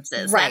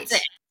experiences. Right.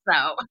 That's it.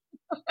 So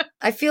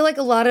I feel like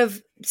a lot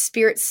of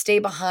spirits stay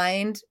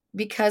behind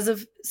because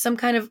of some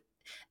kind of,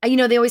 you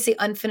know, they always say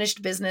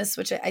unfinished business,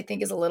 which I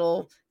think is a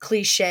little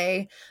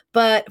cliche.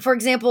 But for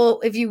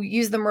example, if you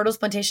use the Myrtles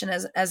Plantation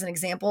as an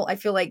example, I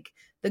feel like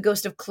the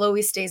ghost of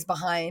Chloe stays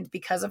behind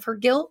because of her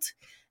guilt.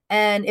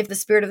 And if the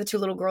spirit of the two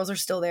little girls are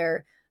still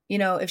there, you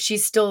know, if she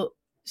still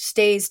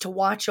stays to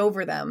watch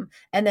over them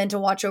and then to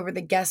watch over the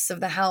guests of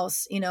the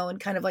house, you know, and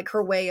kind of like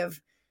her way of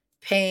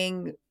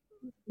paying,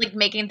 like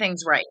making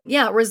things right.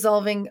 Yeah,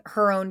 resolving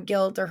her own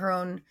guilt or her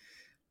own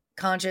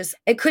conscience.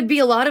 It could be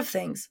a lot of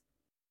things.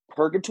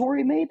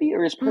 Purgatory, maybe?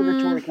 Or is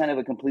purgatory kind of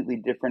a completely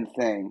different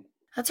thing?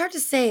 That's hard to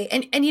say.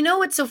 And you know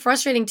what's so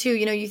frustrating too?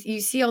 You know, you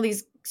see all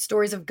these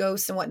stories of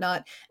ghosts and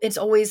whatnot. It's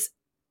always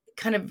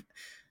kind of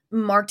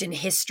marked in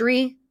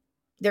history.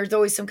 There's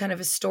always some kind of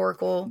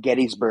historical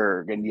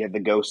Gettysburg, and you have the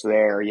ghost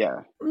there.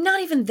 Yeah.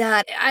 Not even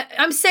that.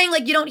 I'm saying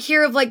like you don't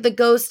hear of like the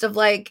ghost of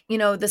like, you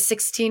know, the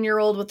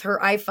 16-year-old with her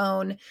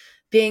iPhone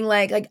being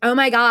like, oh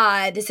my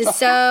God, this is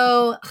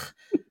so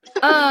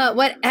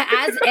what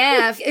as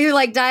if who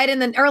like died in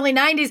the early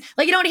 90s.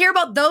 Like you don't hear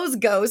about those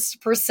ghosts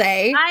per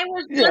se. I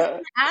was just going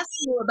to ask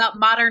you about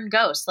modern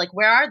ghosts. Like,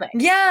 where are they?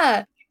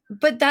 Yeah.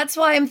 But that's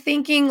why I'm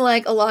thinking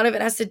like a lot of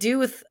it has to do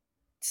with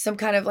some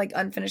kind of like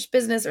unfinished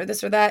business or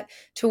this or that,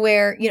 to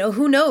where, you know,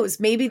 who knows,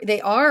 maybe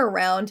they are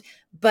around,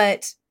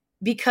 but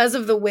because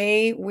of the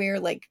way we're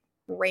like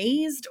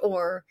raised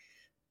or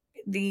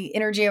the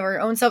energy of our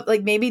own self,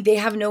 like maybe they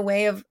have no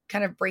way of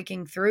kind of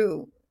breaking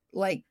through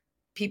like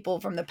people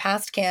from the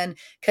past can,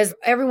 because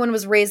everyone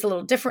was raised a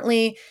little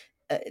differently.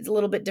 It's a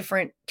little bit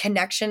different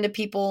connection to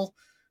people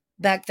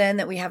back then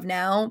that we have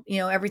now. You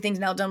know, everything's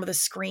now done with a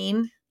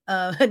screen,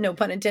 no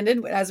pun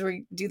intended, as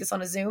we do this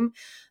on a Zoom.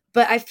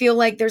 But I feel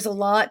like there's a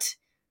lot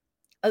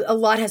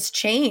has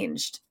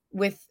changed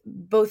with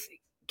both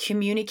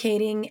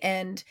communicating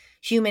and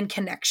human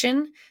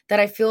connection, that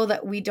I feel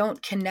that we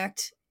don't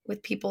connect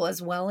with people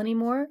as well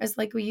anymore as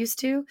like we used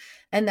to.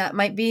 And that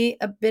might be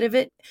a bit of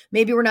it.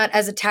 Maybe we're not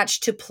as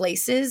attached to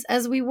places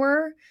as we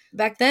were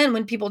back then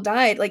when people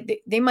died.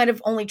 Like they might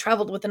have only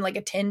traveled within like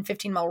a 10,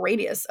 15-mile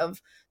radius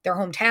of their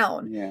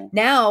hometown. Yeah.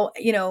 Now,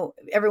 you know,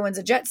 everyone's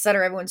a jet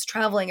setter, everyone's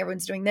traveling,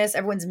 everyone's doing this,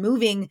 everyone's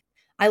moving.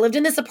 I lived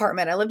in this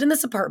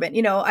apartment.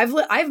 You know,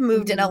 I've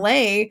moved in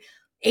LA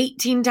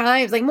 18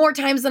 times, like more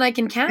times than I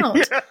can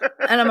count.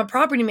 And I'm a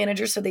property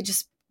manager, so they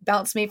just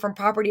bounce me from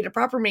property to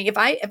property. If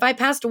I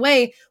passed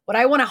away, would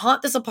I want to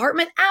haunt this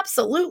apartment?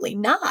 Absolutely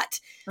not.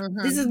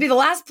 This would be the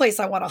last place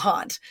I want to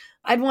haunt.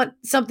 I'd want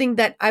something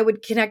that I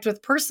would connect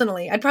with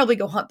personally. I'd probably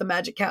go haunt the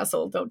Magic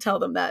Castle. Don't tell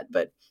them that,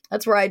 but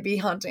that's where I'd be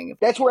haunting.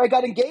 That's where I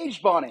got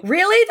engaged, Bonnie.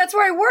 Really? That's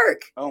where I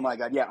work. Oh my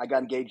God. Yeah, I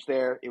got engaged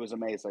there. It was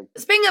amazing.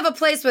 Speaking of a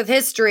place with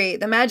history,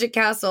 the Magic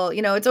Castle,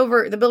 you know,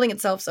 the building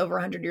itself's over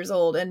 100 years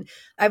old. And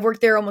I've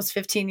worked there almost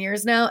 15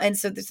 years now. And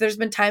so there's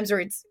been times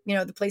where it's, you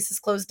know, the place is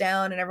closed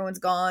down and everyone's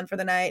gone for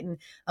the night. And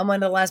I'm one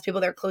of the last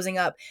people there closing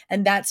up.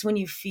 And that's when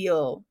you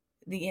feel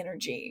the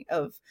energy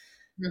of,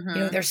 you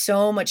know, there's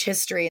so much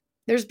history.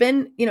 There's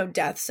been, you know,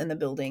 deaths in the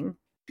building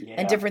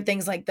and different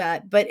things like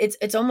that. But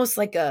it's almost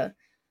like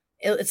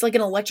it's like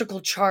an electrical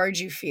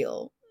charge you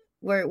feel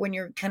when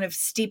you're kind of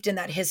steeped in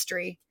that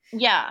history.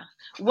 Yeah.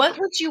 What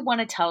would you want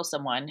to tell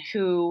someone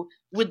who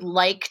would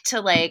like to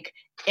like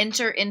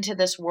enter into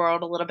this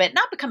world a little bit,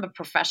 not become a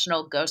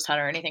professional ghost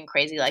hunter or anything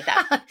crazy like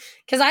that?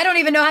 Because I don't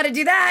even know how to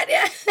do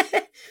that.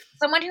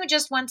 Someone who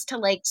just wants to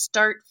like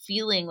start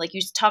feeling, like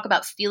you talk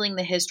about feeling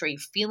the history,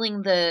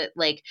 feeling the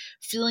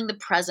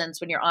presence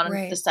when you're on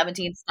the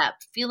 17th step,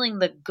 feeling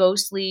the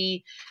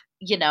ghostly,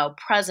 you know,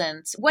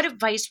 presence. What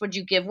advice would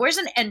you give? Where's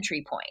an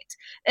entry point?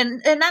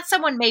 And that's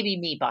someone, maybe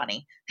me,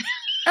 Bonnie.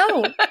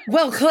 Oh,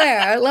 well,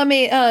 Claire, let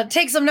me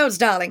take some notes,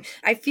 darling.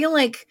 I feel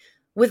like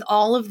with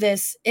all of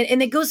this,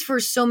 and it goes for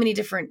so many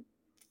different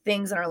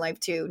things in our life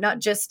too, not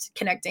just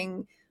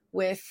connecting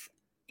with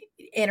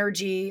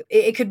energy.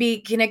 It could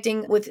be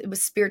connecting with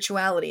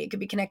spirituality. It could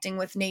be connecting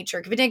with nature.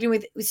 It could be connecting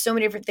with so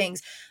many different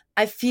things.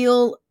 I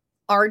feel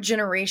our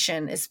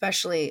generation,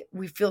 especially,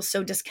 we feel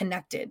so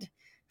disconnected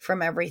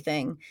from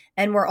everything.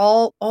 And we're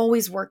all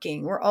always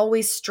working. We're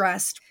always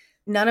stressed.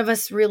 None of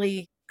us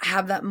really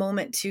have that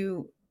moment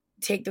to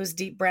take those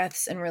deep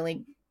breaths and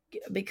really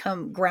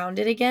become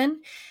grounded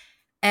again.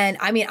 And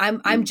I mean,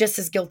 I'm just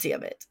as guilty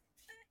of it.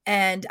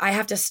 And I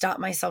have to stop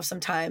myself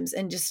sometimes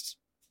and just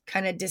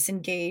kind of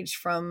disengage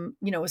from,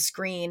 you know, a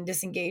screen,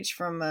 disengage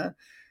from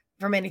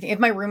anything. If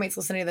my roommate's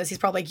listening to this, he's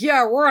probably like,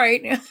 yeah,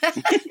 right.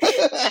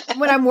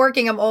 When I'm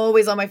working, I'm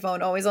always on my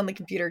phone, always on the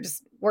computer,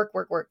 just work.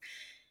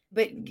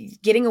 But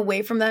getting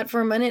away from that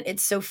for a minute,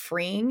 it's so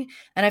freeing.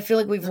 And I feel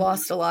like we've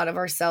lost a lot of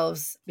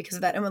ourselves because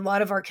of that. And a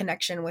lot of our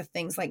connection with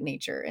things like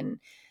nature. And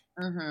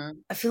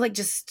I feel like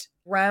just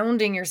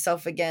grounding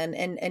yourself again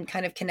and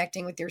kind of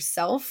connecting with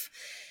yourself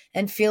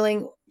and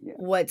feeling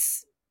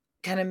what's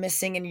kind of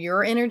missing in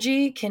your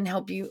energy can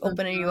help you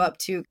open you up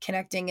to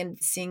connecting and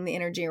seeing the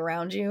energy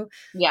around you.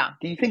 Yeah.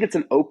 Do you think it's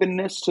an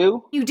openness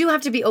too? You do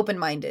have to be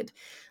open-minded.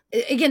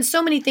 Again,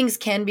 so many things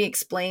can be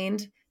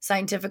explained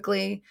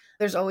scientifically.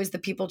 There's always the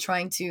people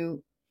trying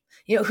to,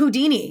 you know,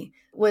 Houdini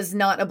was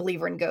not a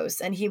believer in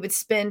ghosts, and he would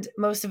spend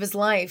most of his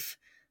life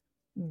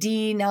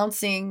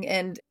denouncing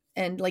and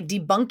like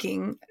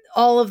debunking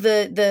all of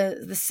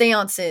the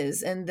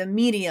seances and the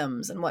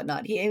mediums and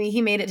whatnot.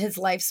 He made it his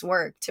life's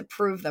work to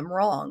prove them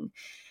wrong.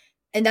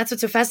 And that's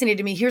what's so fascinating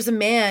to me. Here's a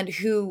man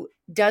who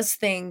does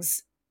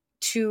things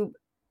to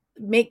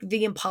make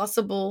the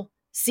impossible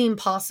seem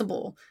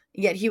possible,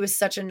 yet he was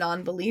such a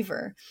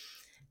non-believer.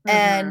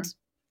 And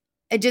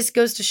it just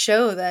goes to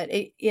show that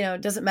it, you know,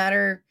 it doesn't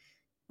matter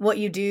what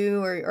you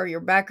do or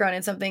your background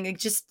in something. It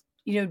just,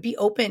 you know, be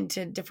open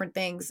to different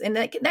things. And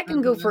that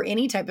can go for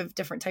any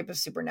different type of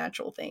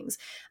supernatural things.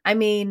 I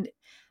mean,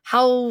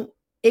 how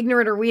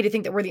ignorant are we to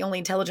think that we're the only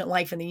intelligent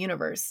life in the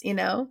universe, you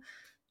know?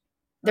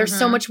 There's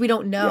so much we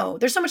don't know. Yeah.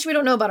 There's so much we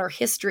don't know about our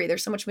history.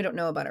 There's so much we don't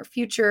know about our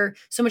future.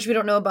 So much we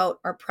don't know about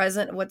our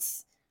present,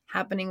 what's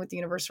happening with the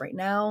universe right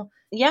now.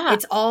 Yeah.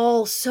 It's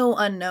all so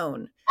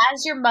unknown.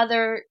 As your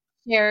mother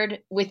shared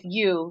with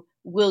you,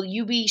 will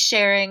you be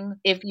sharing,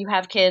 if you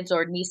have kids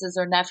or nieces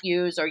or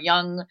nephews or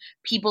young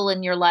people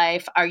in your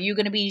life, are you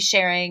going to be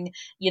sharing,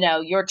 you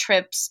know, your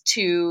trips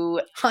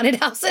to haunted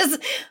houses?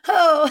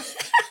 Oh,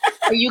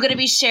 are you going to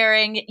be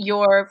sharing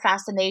your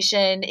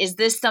fascination? Is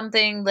this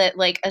something that,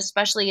 like,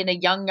 especially in a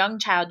young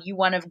child, you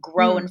want to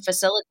grow and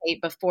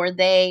facilitate before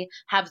they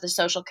have the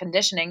social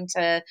conditioning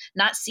to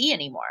not see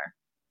anymore?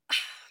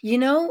 You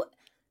know,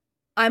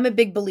 I'm a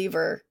big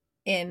believer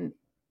in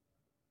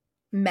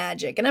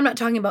magic. And I'm not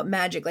talking about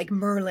magic like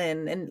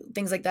Merlin and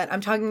things like that. I'm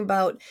talking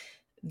about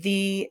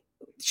the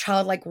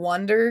childlike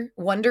wonder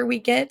we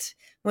get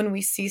when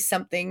we see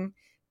something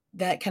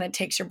that kind of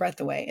takes your breath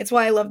away. It's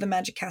why I love the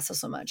Magic Castle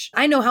so much.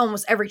 I know how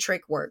almost every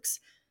trick works,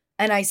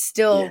 and I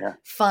still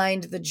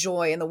find the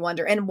joy and the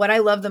wonder. And what I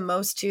love the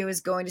most too is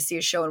going to see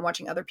a show and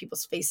watching other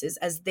people's faces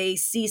as they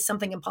see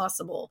something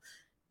impossible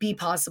be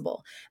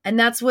possible. And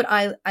that's what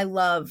I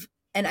love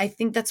And I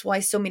think that's why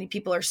so many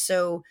people are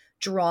so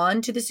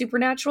drawn to the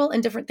supernatural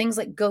and different things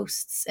like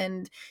ghosts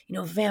and,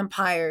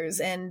 vampires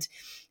and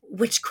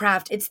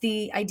witchcraft. It's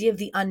the idea of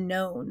the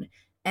unknown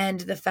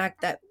and the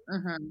fact that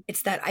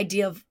it's that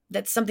idea of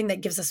that's something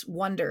that gives us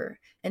wonder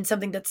and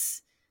something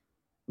that's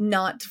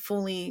not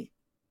fully,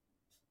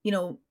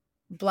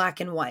 black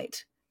and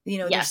white.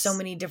 There's so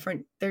many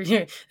different,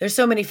 there's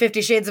so many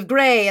 50 Shades of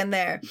Grey in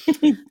there.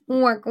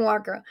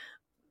 Waka.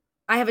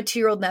 I have a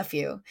 2-year-old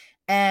nephew.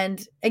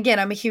 And again,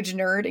 I'm a huge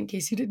nerd, in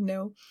case you didn't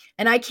know.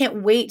 And I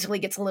can't wait till he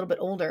gets a little bit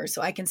older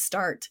so I can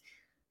start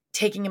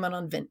taking him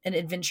on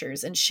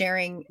adventures and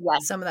sharing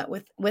some of that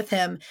with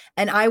him.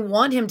 And I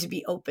want him to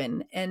be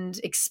open and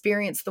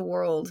experience the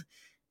world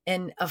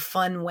in a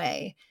fun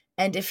way.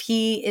 And if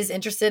he is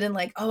interested in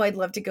like, oh, I'd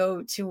love to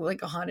go to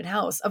like a haunted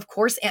house, of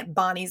course, Aunt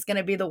Bonnie's going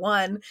to be the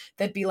one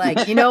that'd be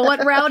like, you know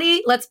what,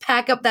 Rowdy, let's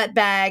pack up that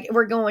bag.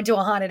 We're going to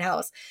a haunted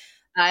house.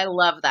 I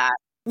love that.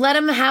 Let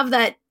him have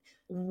that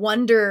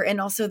wonder,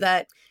 and also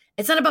that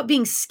it's not about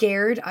being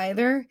scared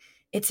either.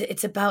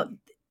 It's about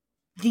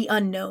the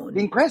unknown,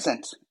 being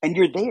present, and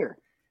you're there,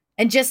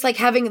 and just like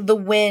having the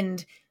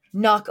wind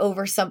knock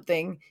over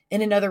something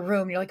in another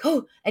room. You're like,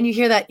 oh, and you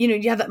hear that,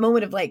 you have that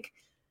moment of like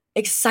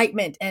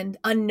excitement and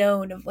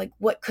unknown of like,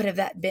 what could have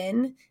that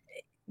been?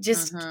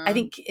 Just I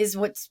think is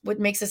what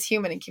makes us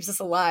human and keeps us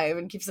alive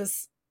and keeps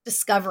us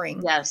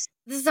discovering. Yes,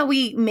 this is how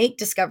we make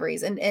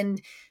discoveries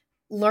and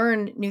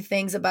learn new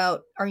things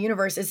about our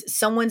universe. Is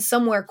someone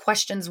somewhere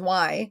questions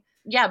why.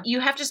 Yeah, you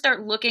have to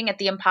start looking at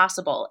the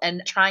impossible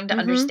and trying to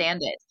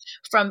understand it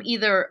from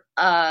either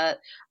a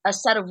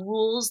set of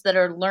rules that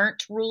are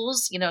learnt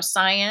rules,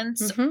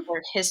 science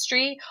or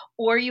history,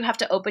 or you have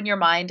to open your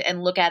mind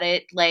and look at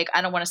it like,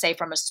 I don't want to say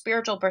from a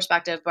spiritual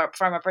perspective, but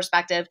from a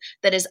perspective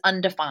that is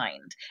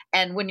undefined.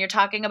 And when you're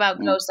talking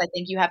about ghosts, I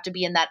think you have to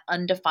be in that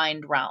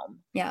undefined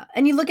realm. Yeah.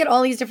 And you look at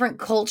all these different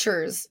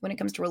cultures when it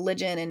comes to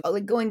religion and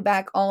like going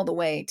back all the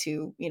way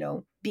to,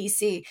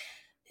 BC.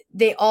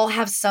 They all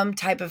have some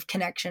type of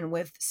connection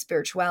with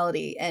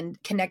spirituality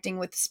and connecting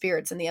with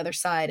spirits on the other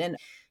side and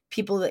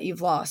people that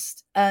you've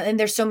lost. And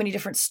there's so many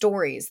different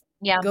stories,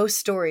 ghost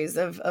stories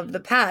of the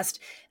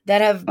past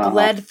that have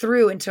bled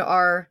through into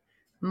our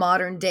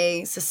modern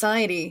day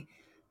society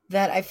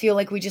that I feel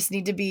like we just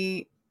need to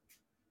be,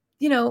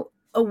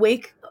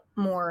 awake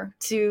more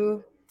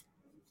to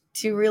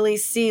really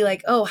see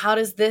like, oh, how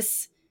does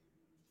this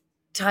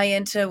tie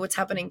into what's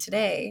happening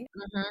today?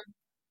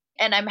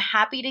 And I'm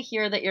happy to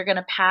hear that you're going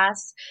to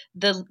pass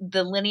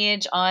the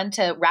lineage on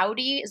to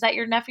Rowdy. Is that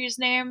your nephew's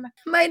name?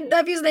 My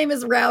nephew's name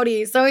is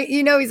Rowdy. So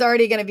he's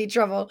already going to be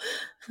trouble.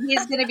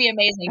 He's going to be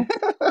amazing.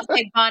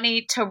 Okay,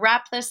 Bonnie, to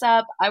wrap this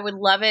up, I would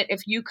love it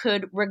if you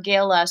could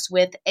regale us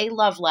with a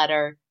love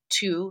letter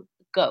to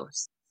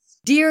ghosts.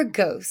 Dear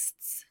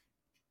ghosts,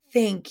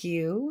 thank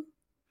you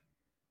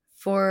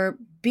for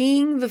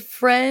being the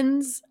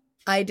friends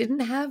I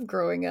didn't have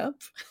growing up.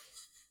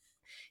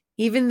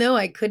 Even though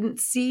I couldn't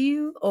see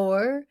you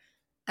or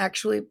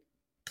actually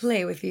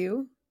play with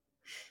you.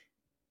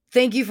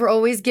 Thank you for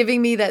always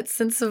giving me that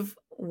sense of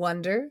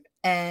wonder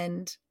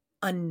and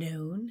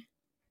unknown.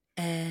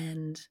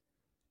 And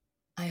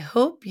I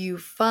hope you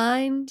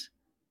find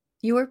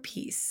your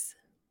peace.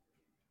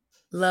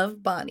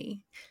 Love,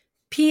 Bonnie.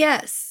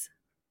 P.S.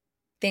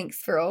 Thanks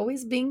for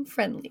always being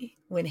friendly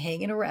when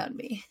hanging around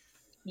me.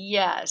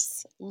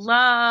 Yes.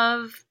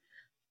 Love.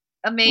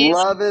 Amazing.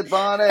 Love it,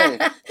 Bonnie.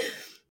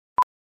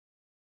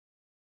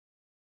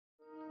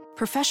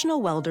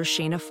 Professional welder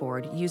Shayna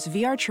Ford used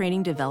VR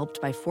training developed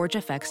by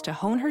ForgeFX to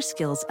hone her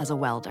skills as a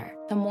welder.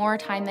 The more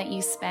time that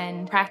you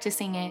spend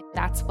practicing it,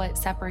 that's what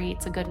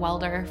separates a good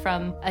welder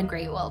from a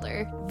great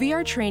welder.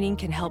 VR training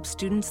can help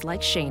students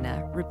like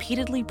Shayna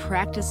repeatedly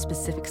practice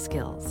specific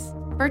skills.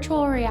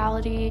 Virtual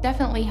reality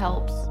definitely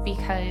helps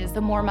because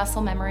the more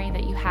muscle memory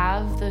that you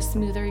have, the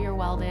smoother your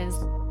weld is.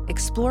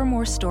 Explore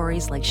more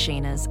stories like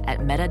Shayna's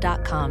at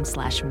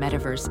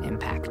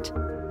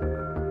meta.com/metaverseimpact.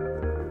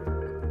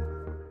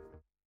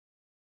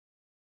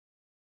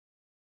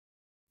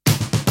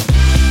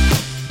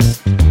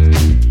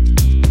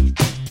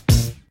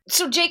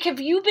 So, Jake, have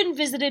you been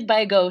visited by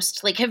a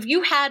ghost? Like, have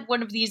you had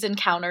one of these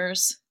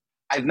encounters?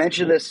 I've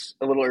mentioned this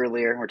a little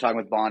earlier. We're talking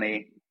with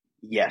Bonnie.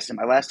 Yes, in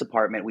my last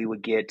apartment, we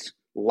would get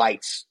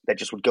lights that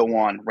just would go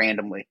on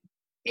randomly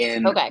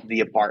in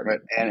the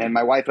apartment. And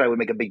my wife and I would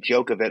make a big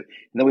joke of it.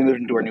 And then we moved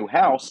into our new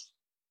house.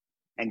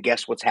 And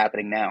guess what's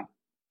happening now?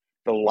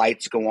 The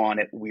lights go on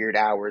at weird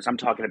hours. I'm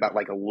talking about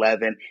like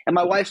 11. And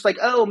my wife's like,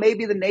 oh,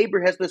 maybe the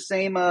neighbor has the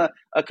same a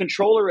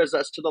controller as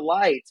us to the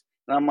light.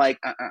 And I'm like,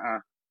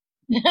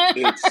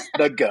 It's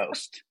the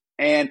ghost.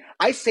 And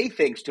I say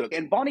things to it.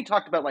 And Bonnie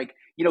talked about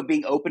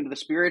being open to the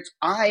spirits.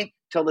 I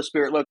tell the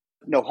spirit, look,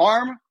 no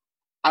harm.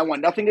 I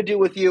want nothing to do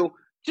with you.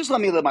 Just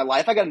let me live my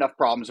life. I got enough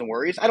problems and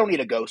worries. I don't need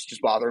a ghost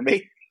just bothering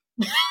me.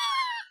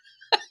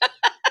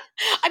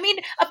 I mean,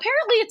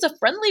 apparently it's a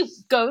friendly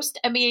ghost.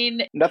 I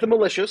mean, nothing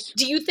malicious.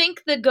 Do you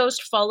think the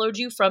ghost followed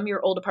you from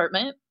your old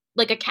apartment?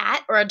 Like a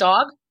cat or a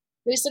dog,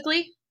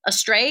 basically? A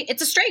stray?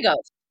 It's a stray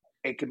ghost.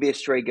 It could be a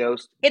stray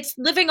ghost. It's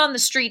living on the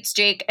streets,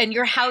 Jake, and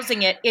you're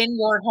housing it in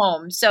your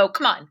home. So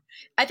come on.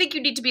 I think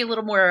you need to be a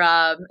little more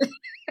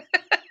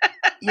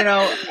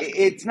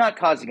It's not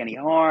causing any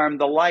harm.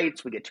 The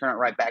lights, we could turn it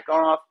right back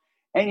off.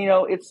 And,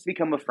 it's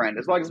become a friend.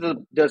 As long as it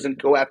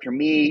doesn't go after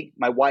me,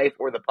 my wife,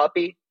 or the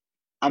puppy,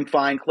 I'm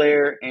fine,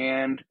 Claire.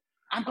 And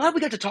I'm glad we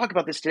got to talk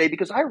about this today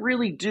because I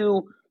really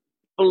do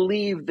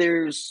believe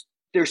there's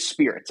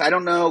spirits. I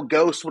don't know,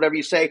 ghosts, whatever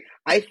you say.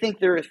 I think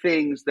there are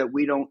things that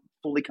we don't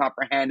fully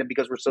comprehend, and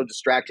because we're so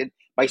distracted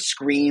by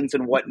screens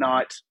and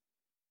whatnot,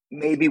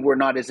 maybe we're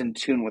not as in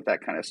tune with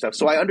that kind of stuff.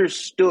 So I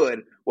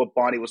understood what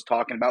Bonnie was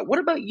talking about. What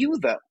about you,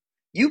 though?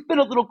 You've been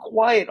a little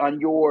quiet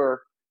on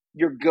your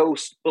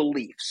ghost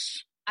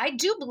beliefs. I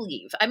do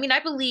believe. I mean,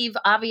 I believe,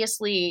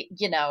 obviously,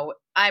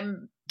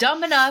 I'm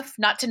dumb enough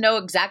not to know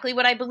exactly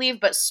what I believe,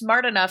 but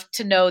smart enough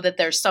to know that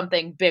there's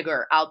something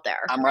bigger out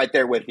there. I'm right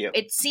there with you.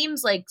 It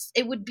seems like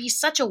it would be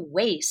such a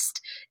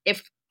waste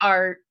if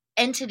our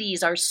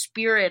entities, our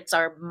spirits,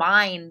 our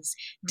minds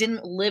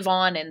didn't live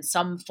on in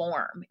some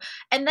form.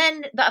 And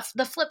then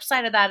the flip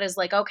side of that is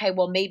like, okay,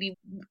 well, maybe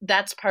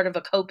that's part of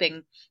a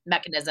coping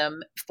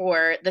mechanism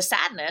for the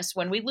sadness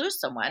when we lose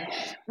someone,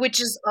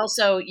 which is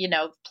also,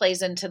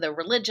 plays into the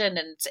religion,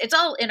 and it's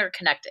all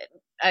interconnected.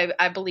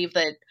 I believe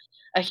that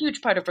a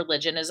huge part of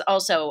religion is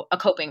also a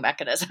coping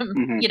mechanism,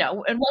 and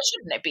what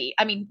shouldn't it be?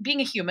 I mean, being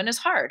a human is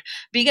hard.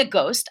 Being a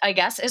ghost, I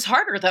guess, is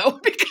harder though,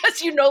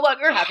 because you no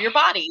longer have your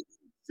body.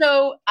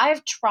 So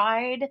I've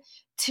tried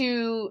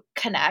to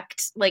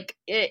connect. Like,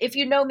 if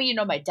you know me, you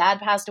know my dad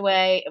passed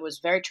away. It was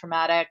very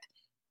traumatic.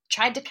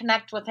 Tried to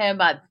connect with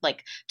him,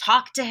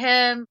 talk to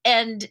him.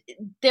 And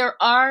there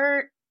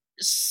are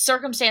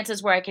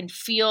circumstances where I can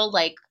feel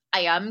like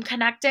I am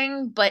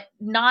connecting, but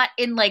not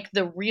in like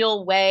the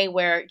real way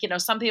where,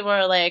 some people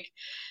are like,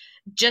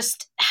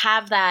 just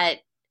have that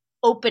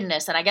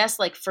openness. And I guess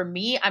like for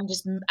me,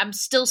 I'm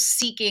still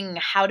seeking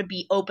how to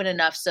be open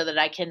enough so that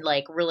I can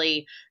like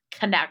really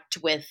connect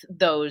with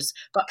those,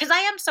 because I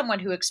am someone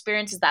who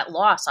experiences that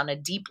loss on a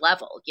deep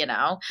level. Yeah.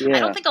 I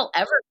don't think I'll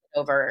ever get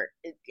over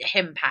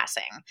him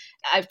passing.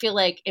 I feel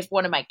like if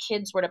one of my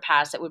kids were to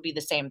pass, it would be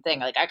the same thing.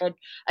 Like I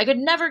could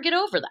never get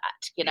over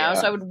that, Yeah.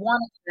 So I would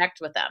want to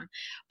connect with them.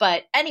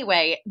 But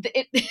anyway,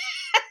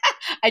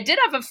 I did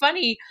have a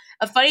funny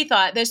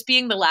thought, this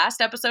being the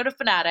last episode of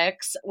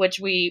Fanatics, which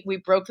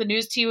we broke the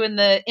news to you in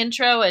the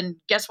intro, and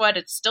guess what?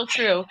 It's still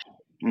true.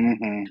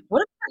 Mm-hmm.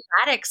 What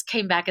if Fanatics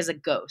came back as a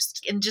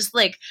ghost and just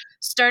like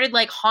started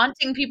like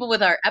haunting people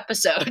with our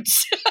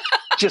episodes?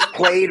 Just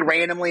played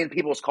randomly in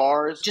people's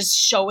cars. Just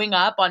showing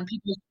up on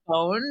people's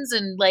phones,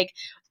 and like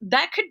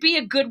that could be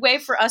a good way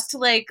for us to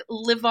like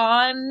live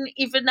on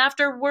even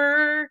after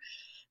we're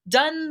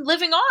done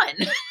living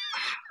on.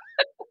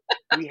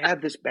 We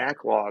have this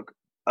backlog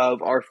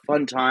of our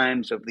fun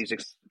times, of these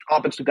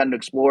topics we've gotten to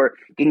explore,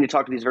 getting to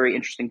talk to these very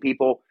interesting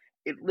people.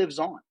 It lives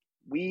on.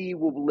 We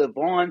will live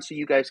on, so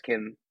you guys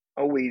can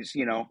always,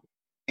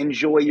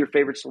 enjoy your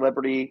favorite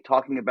celebrity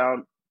talking about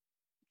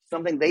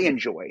something they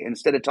enjoy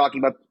instead of talking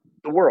about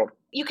the world.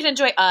 You can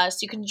enjoy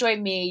us. You can enjoy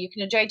me. You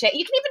can enjoy Jay.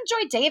 You can even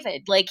enjoy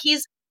David. Like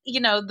he's,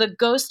 the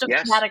ghost of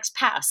Fanatics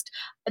past.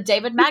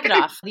 David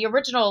Magadoff, the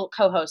original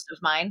co-host of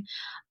mine.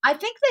 I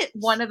think that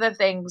one of the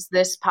things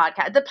the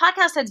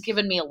podcast has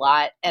given me a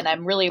lot, and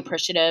I'm really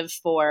appreciative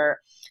for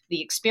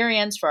the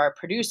experience, for our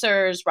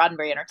producers,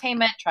 Roddenberry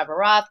Entertainment, Trevor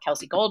Roth,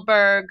 Kelsey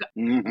Goldberg,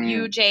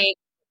 you, Jake,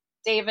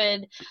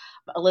 David,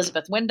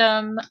 Elizabeth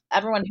Wyndham,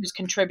 everyone who's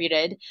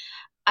contributed.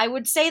 I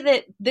would say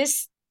that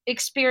this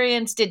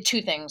experience did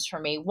two things for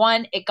me.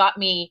 One, it got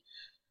me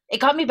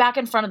back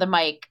in front of the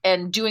mic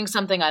and doing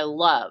something I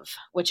love,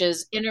 which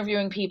is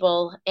interviewing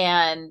people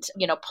and,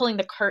 pulling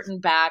the curtain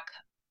back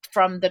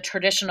from the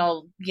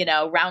traditional,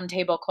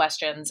 roundtable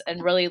questions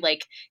and really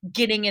like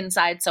getting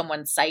inside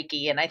someone's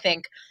psyche. And I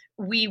think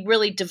we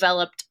really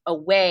developed a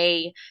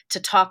way to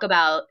talk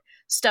about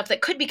stuff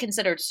that could be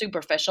considered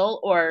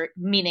superficial or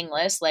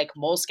meaningless, like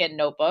Moleskine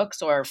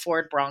notebooks or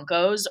Ford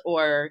Broncos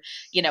or,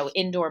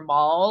 indoor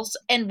malls.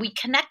 And we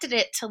connected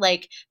it to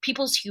like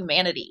people's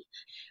humanity.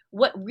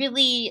 What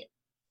really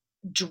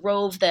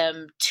drove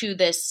them to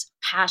this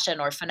passion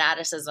or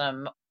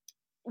fanaticism?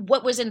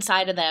 What was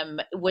inside of them?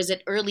 Was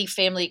it early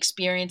family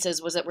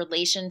experiences? Was it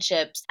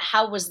relationships?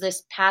 How was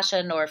this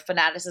passion or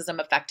fanaticism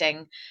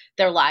affecting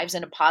their lives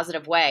in a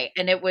positive way?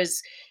 And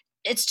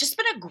it's just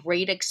been a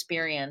great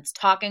experience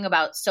talking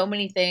about so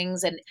many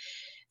things. And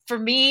for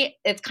me,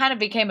 it kind of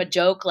became a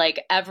joke.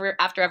 Like after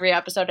every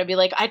episode, I'd be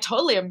like, I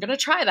totally am going to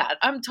try that.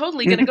 I'm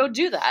totally going to go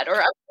do that.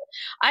 Or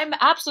I'm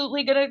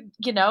absolutely going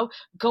to,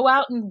 go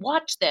out and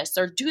watch this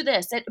or do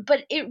this.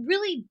 But it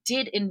really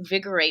did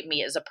invigorate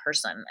me as a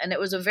person. And it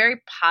was a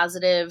very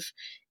positive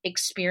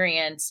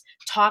experience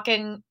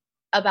talking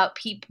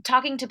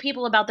to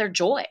people about their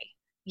joy,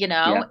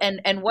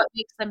 and what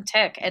makes them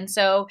tick. And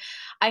so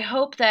I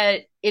hope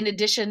that in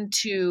addition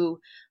to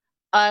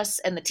us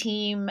and the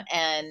team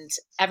and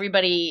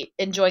everybody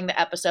enjoying the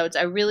episodes,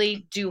 I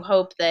really do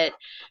hope that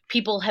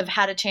people have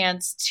had a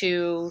chance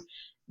to,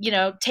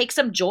 take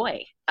some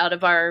joy out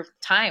of our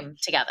time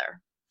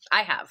together.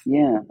 I have.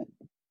 Yeah.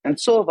 And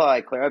so have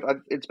I, Claire.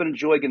 It's been a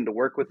joy getting to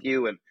work with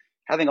you and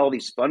having all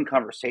these fun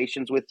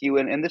conversations with you.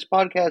 And this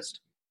podcast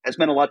has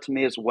meant a lot to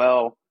me as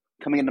well,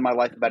 coming into my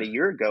life about a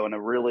year ago in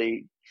a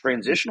really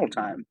transitional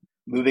time,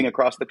 moving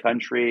across the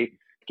country,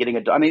 getting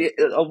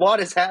a lot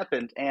has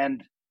happened.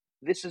 And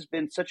this has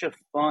been such a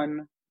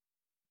fun,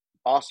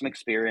 awesome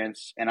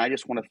experience. And I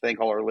just want to thank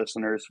all our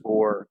listeners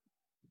for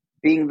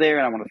being there.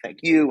 And I want to thank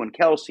you and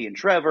Kelsey and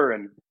Trevor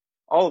and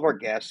all of our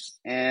guests.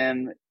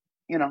 And,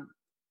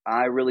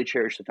 I really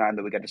cherish the time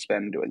that we got to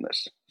spend doing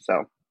this.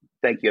 So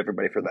thank you,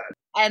 everybody, for that.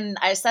 And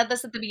I said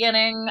this at the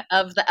beginning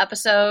of the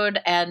episode,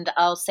 and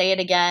I'll say it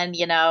again.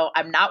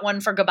 I'm not one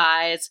for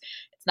goodbyes.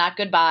 It's not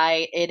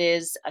goodbye. It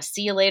is a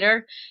see you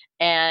later.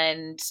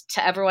 And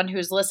to everyone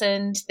who's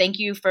listened, thank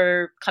you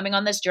for coming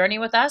on this journey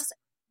with us.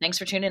 Thanks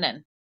for tuning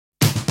in.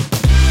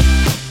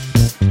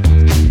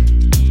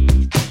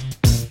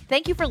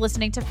 Thank you for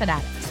listening to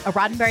Fanatics, a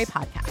Roddenberry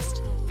podcast.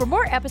 For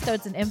more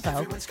episodes and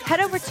info, head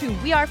over to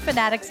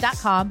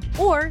wearefanatics.com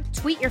or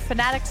tweet your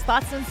Fanatics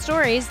thoughts and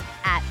stories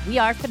at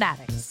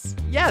wearefanatics.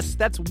 Yes,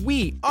 that's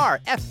We Are,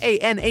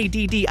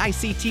 FANADDICTS.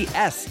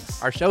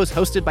 Our show is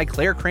hosted by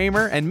Claire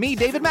Kramer and me,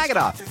 David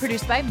Magadoff.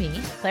 Produced by me,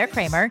 Claire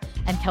Kramer,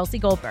 and Kelsey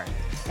Goldberg.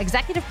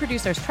 Executive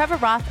producers Trevor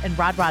Roth and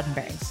Rod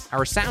Roddenberry.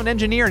 Our sound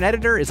engineer and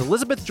editor is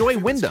Elizabeth Joy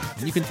Wyndham,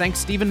 and you can thank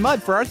Stephen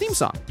Mudd for our theme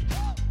song.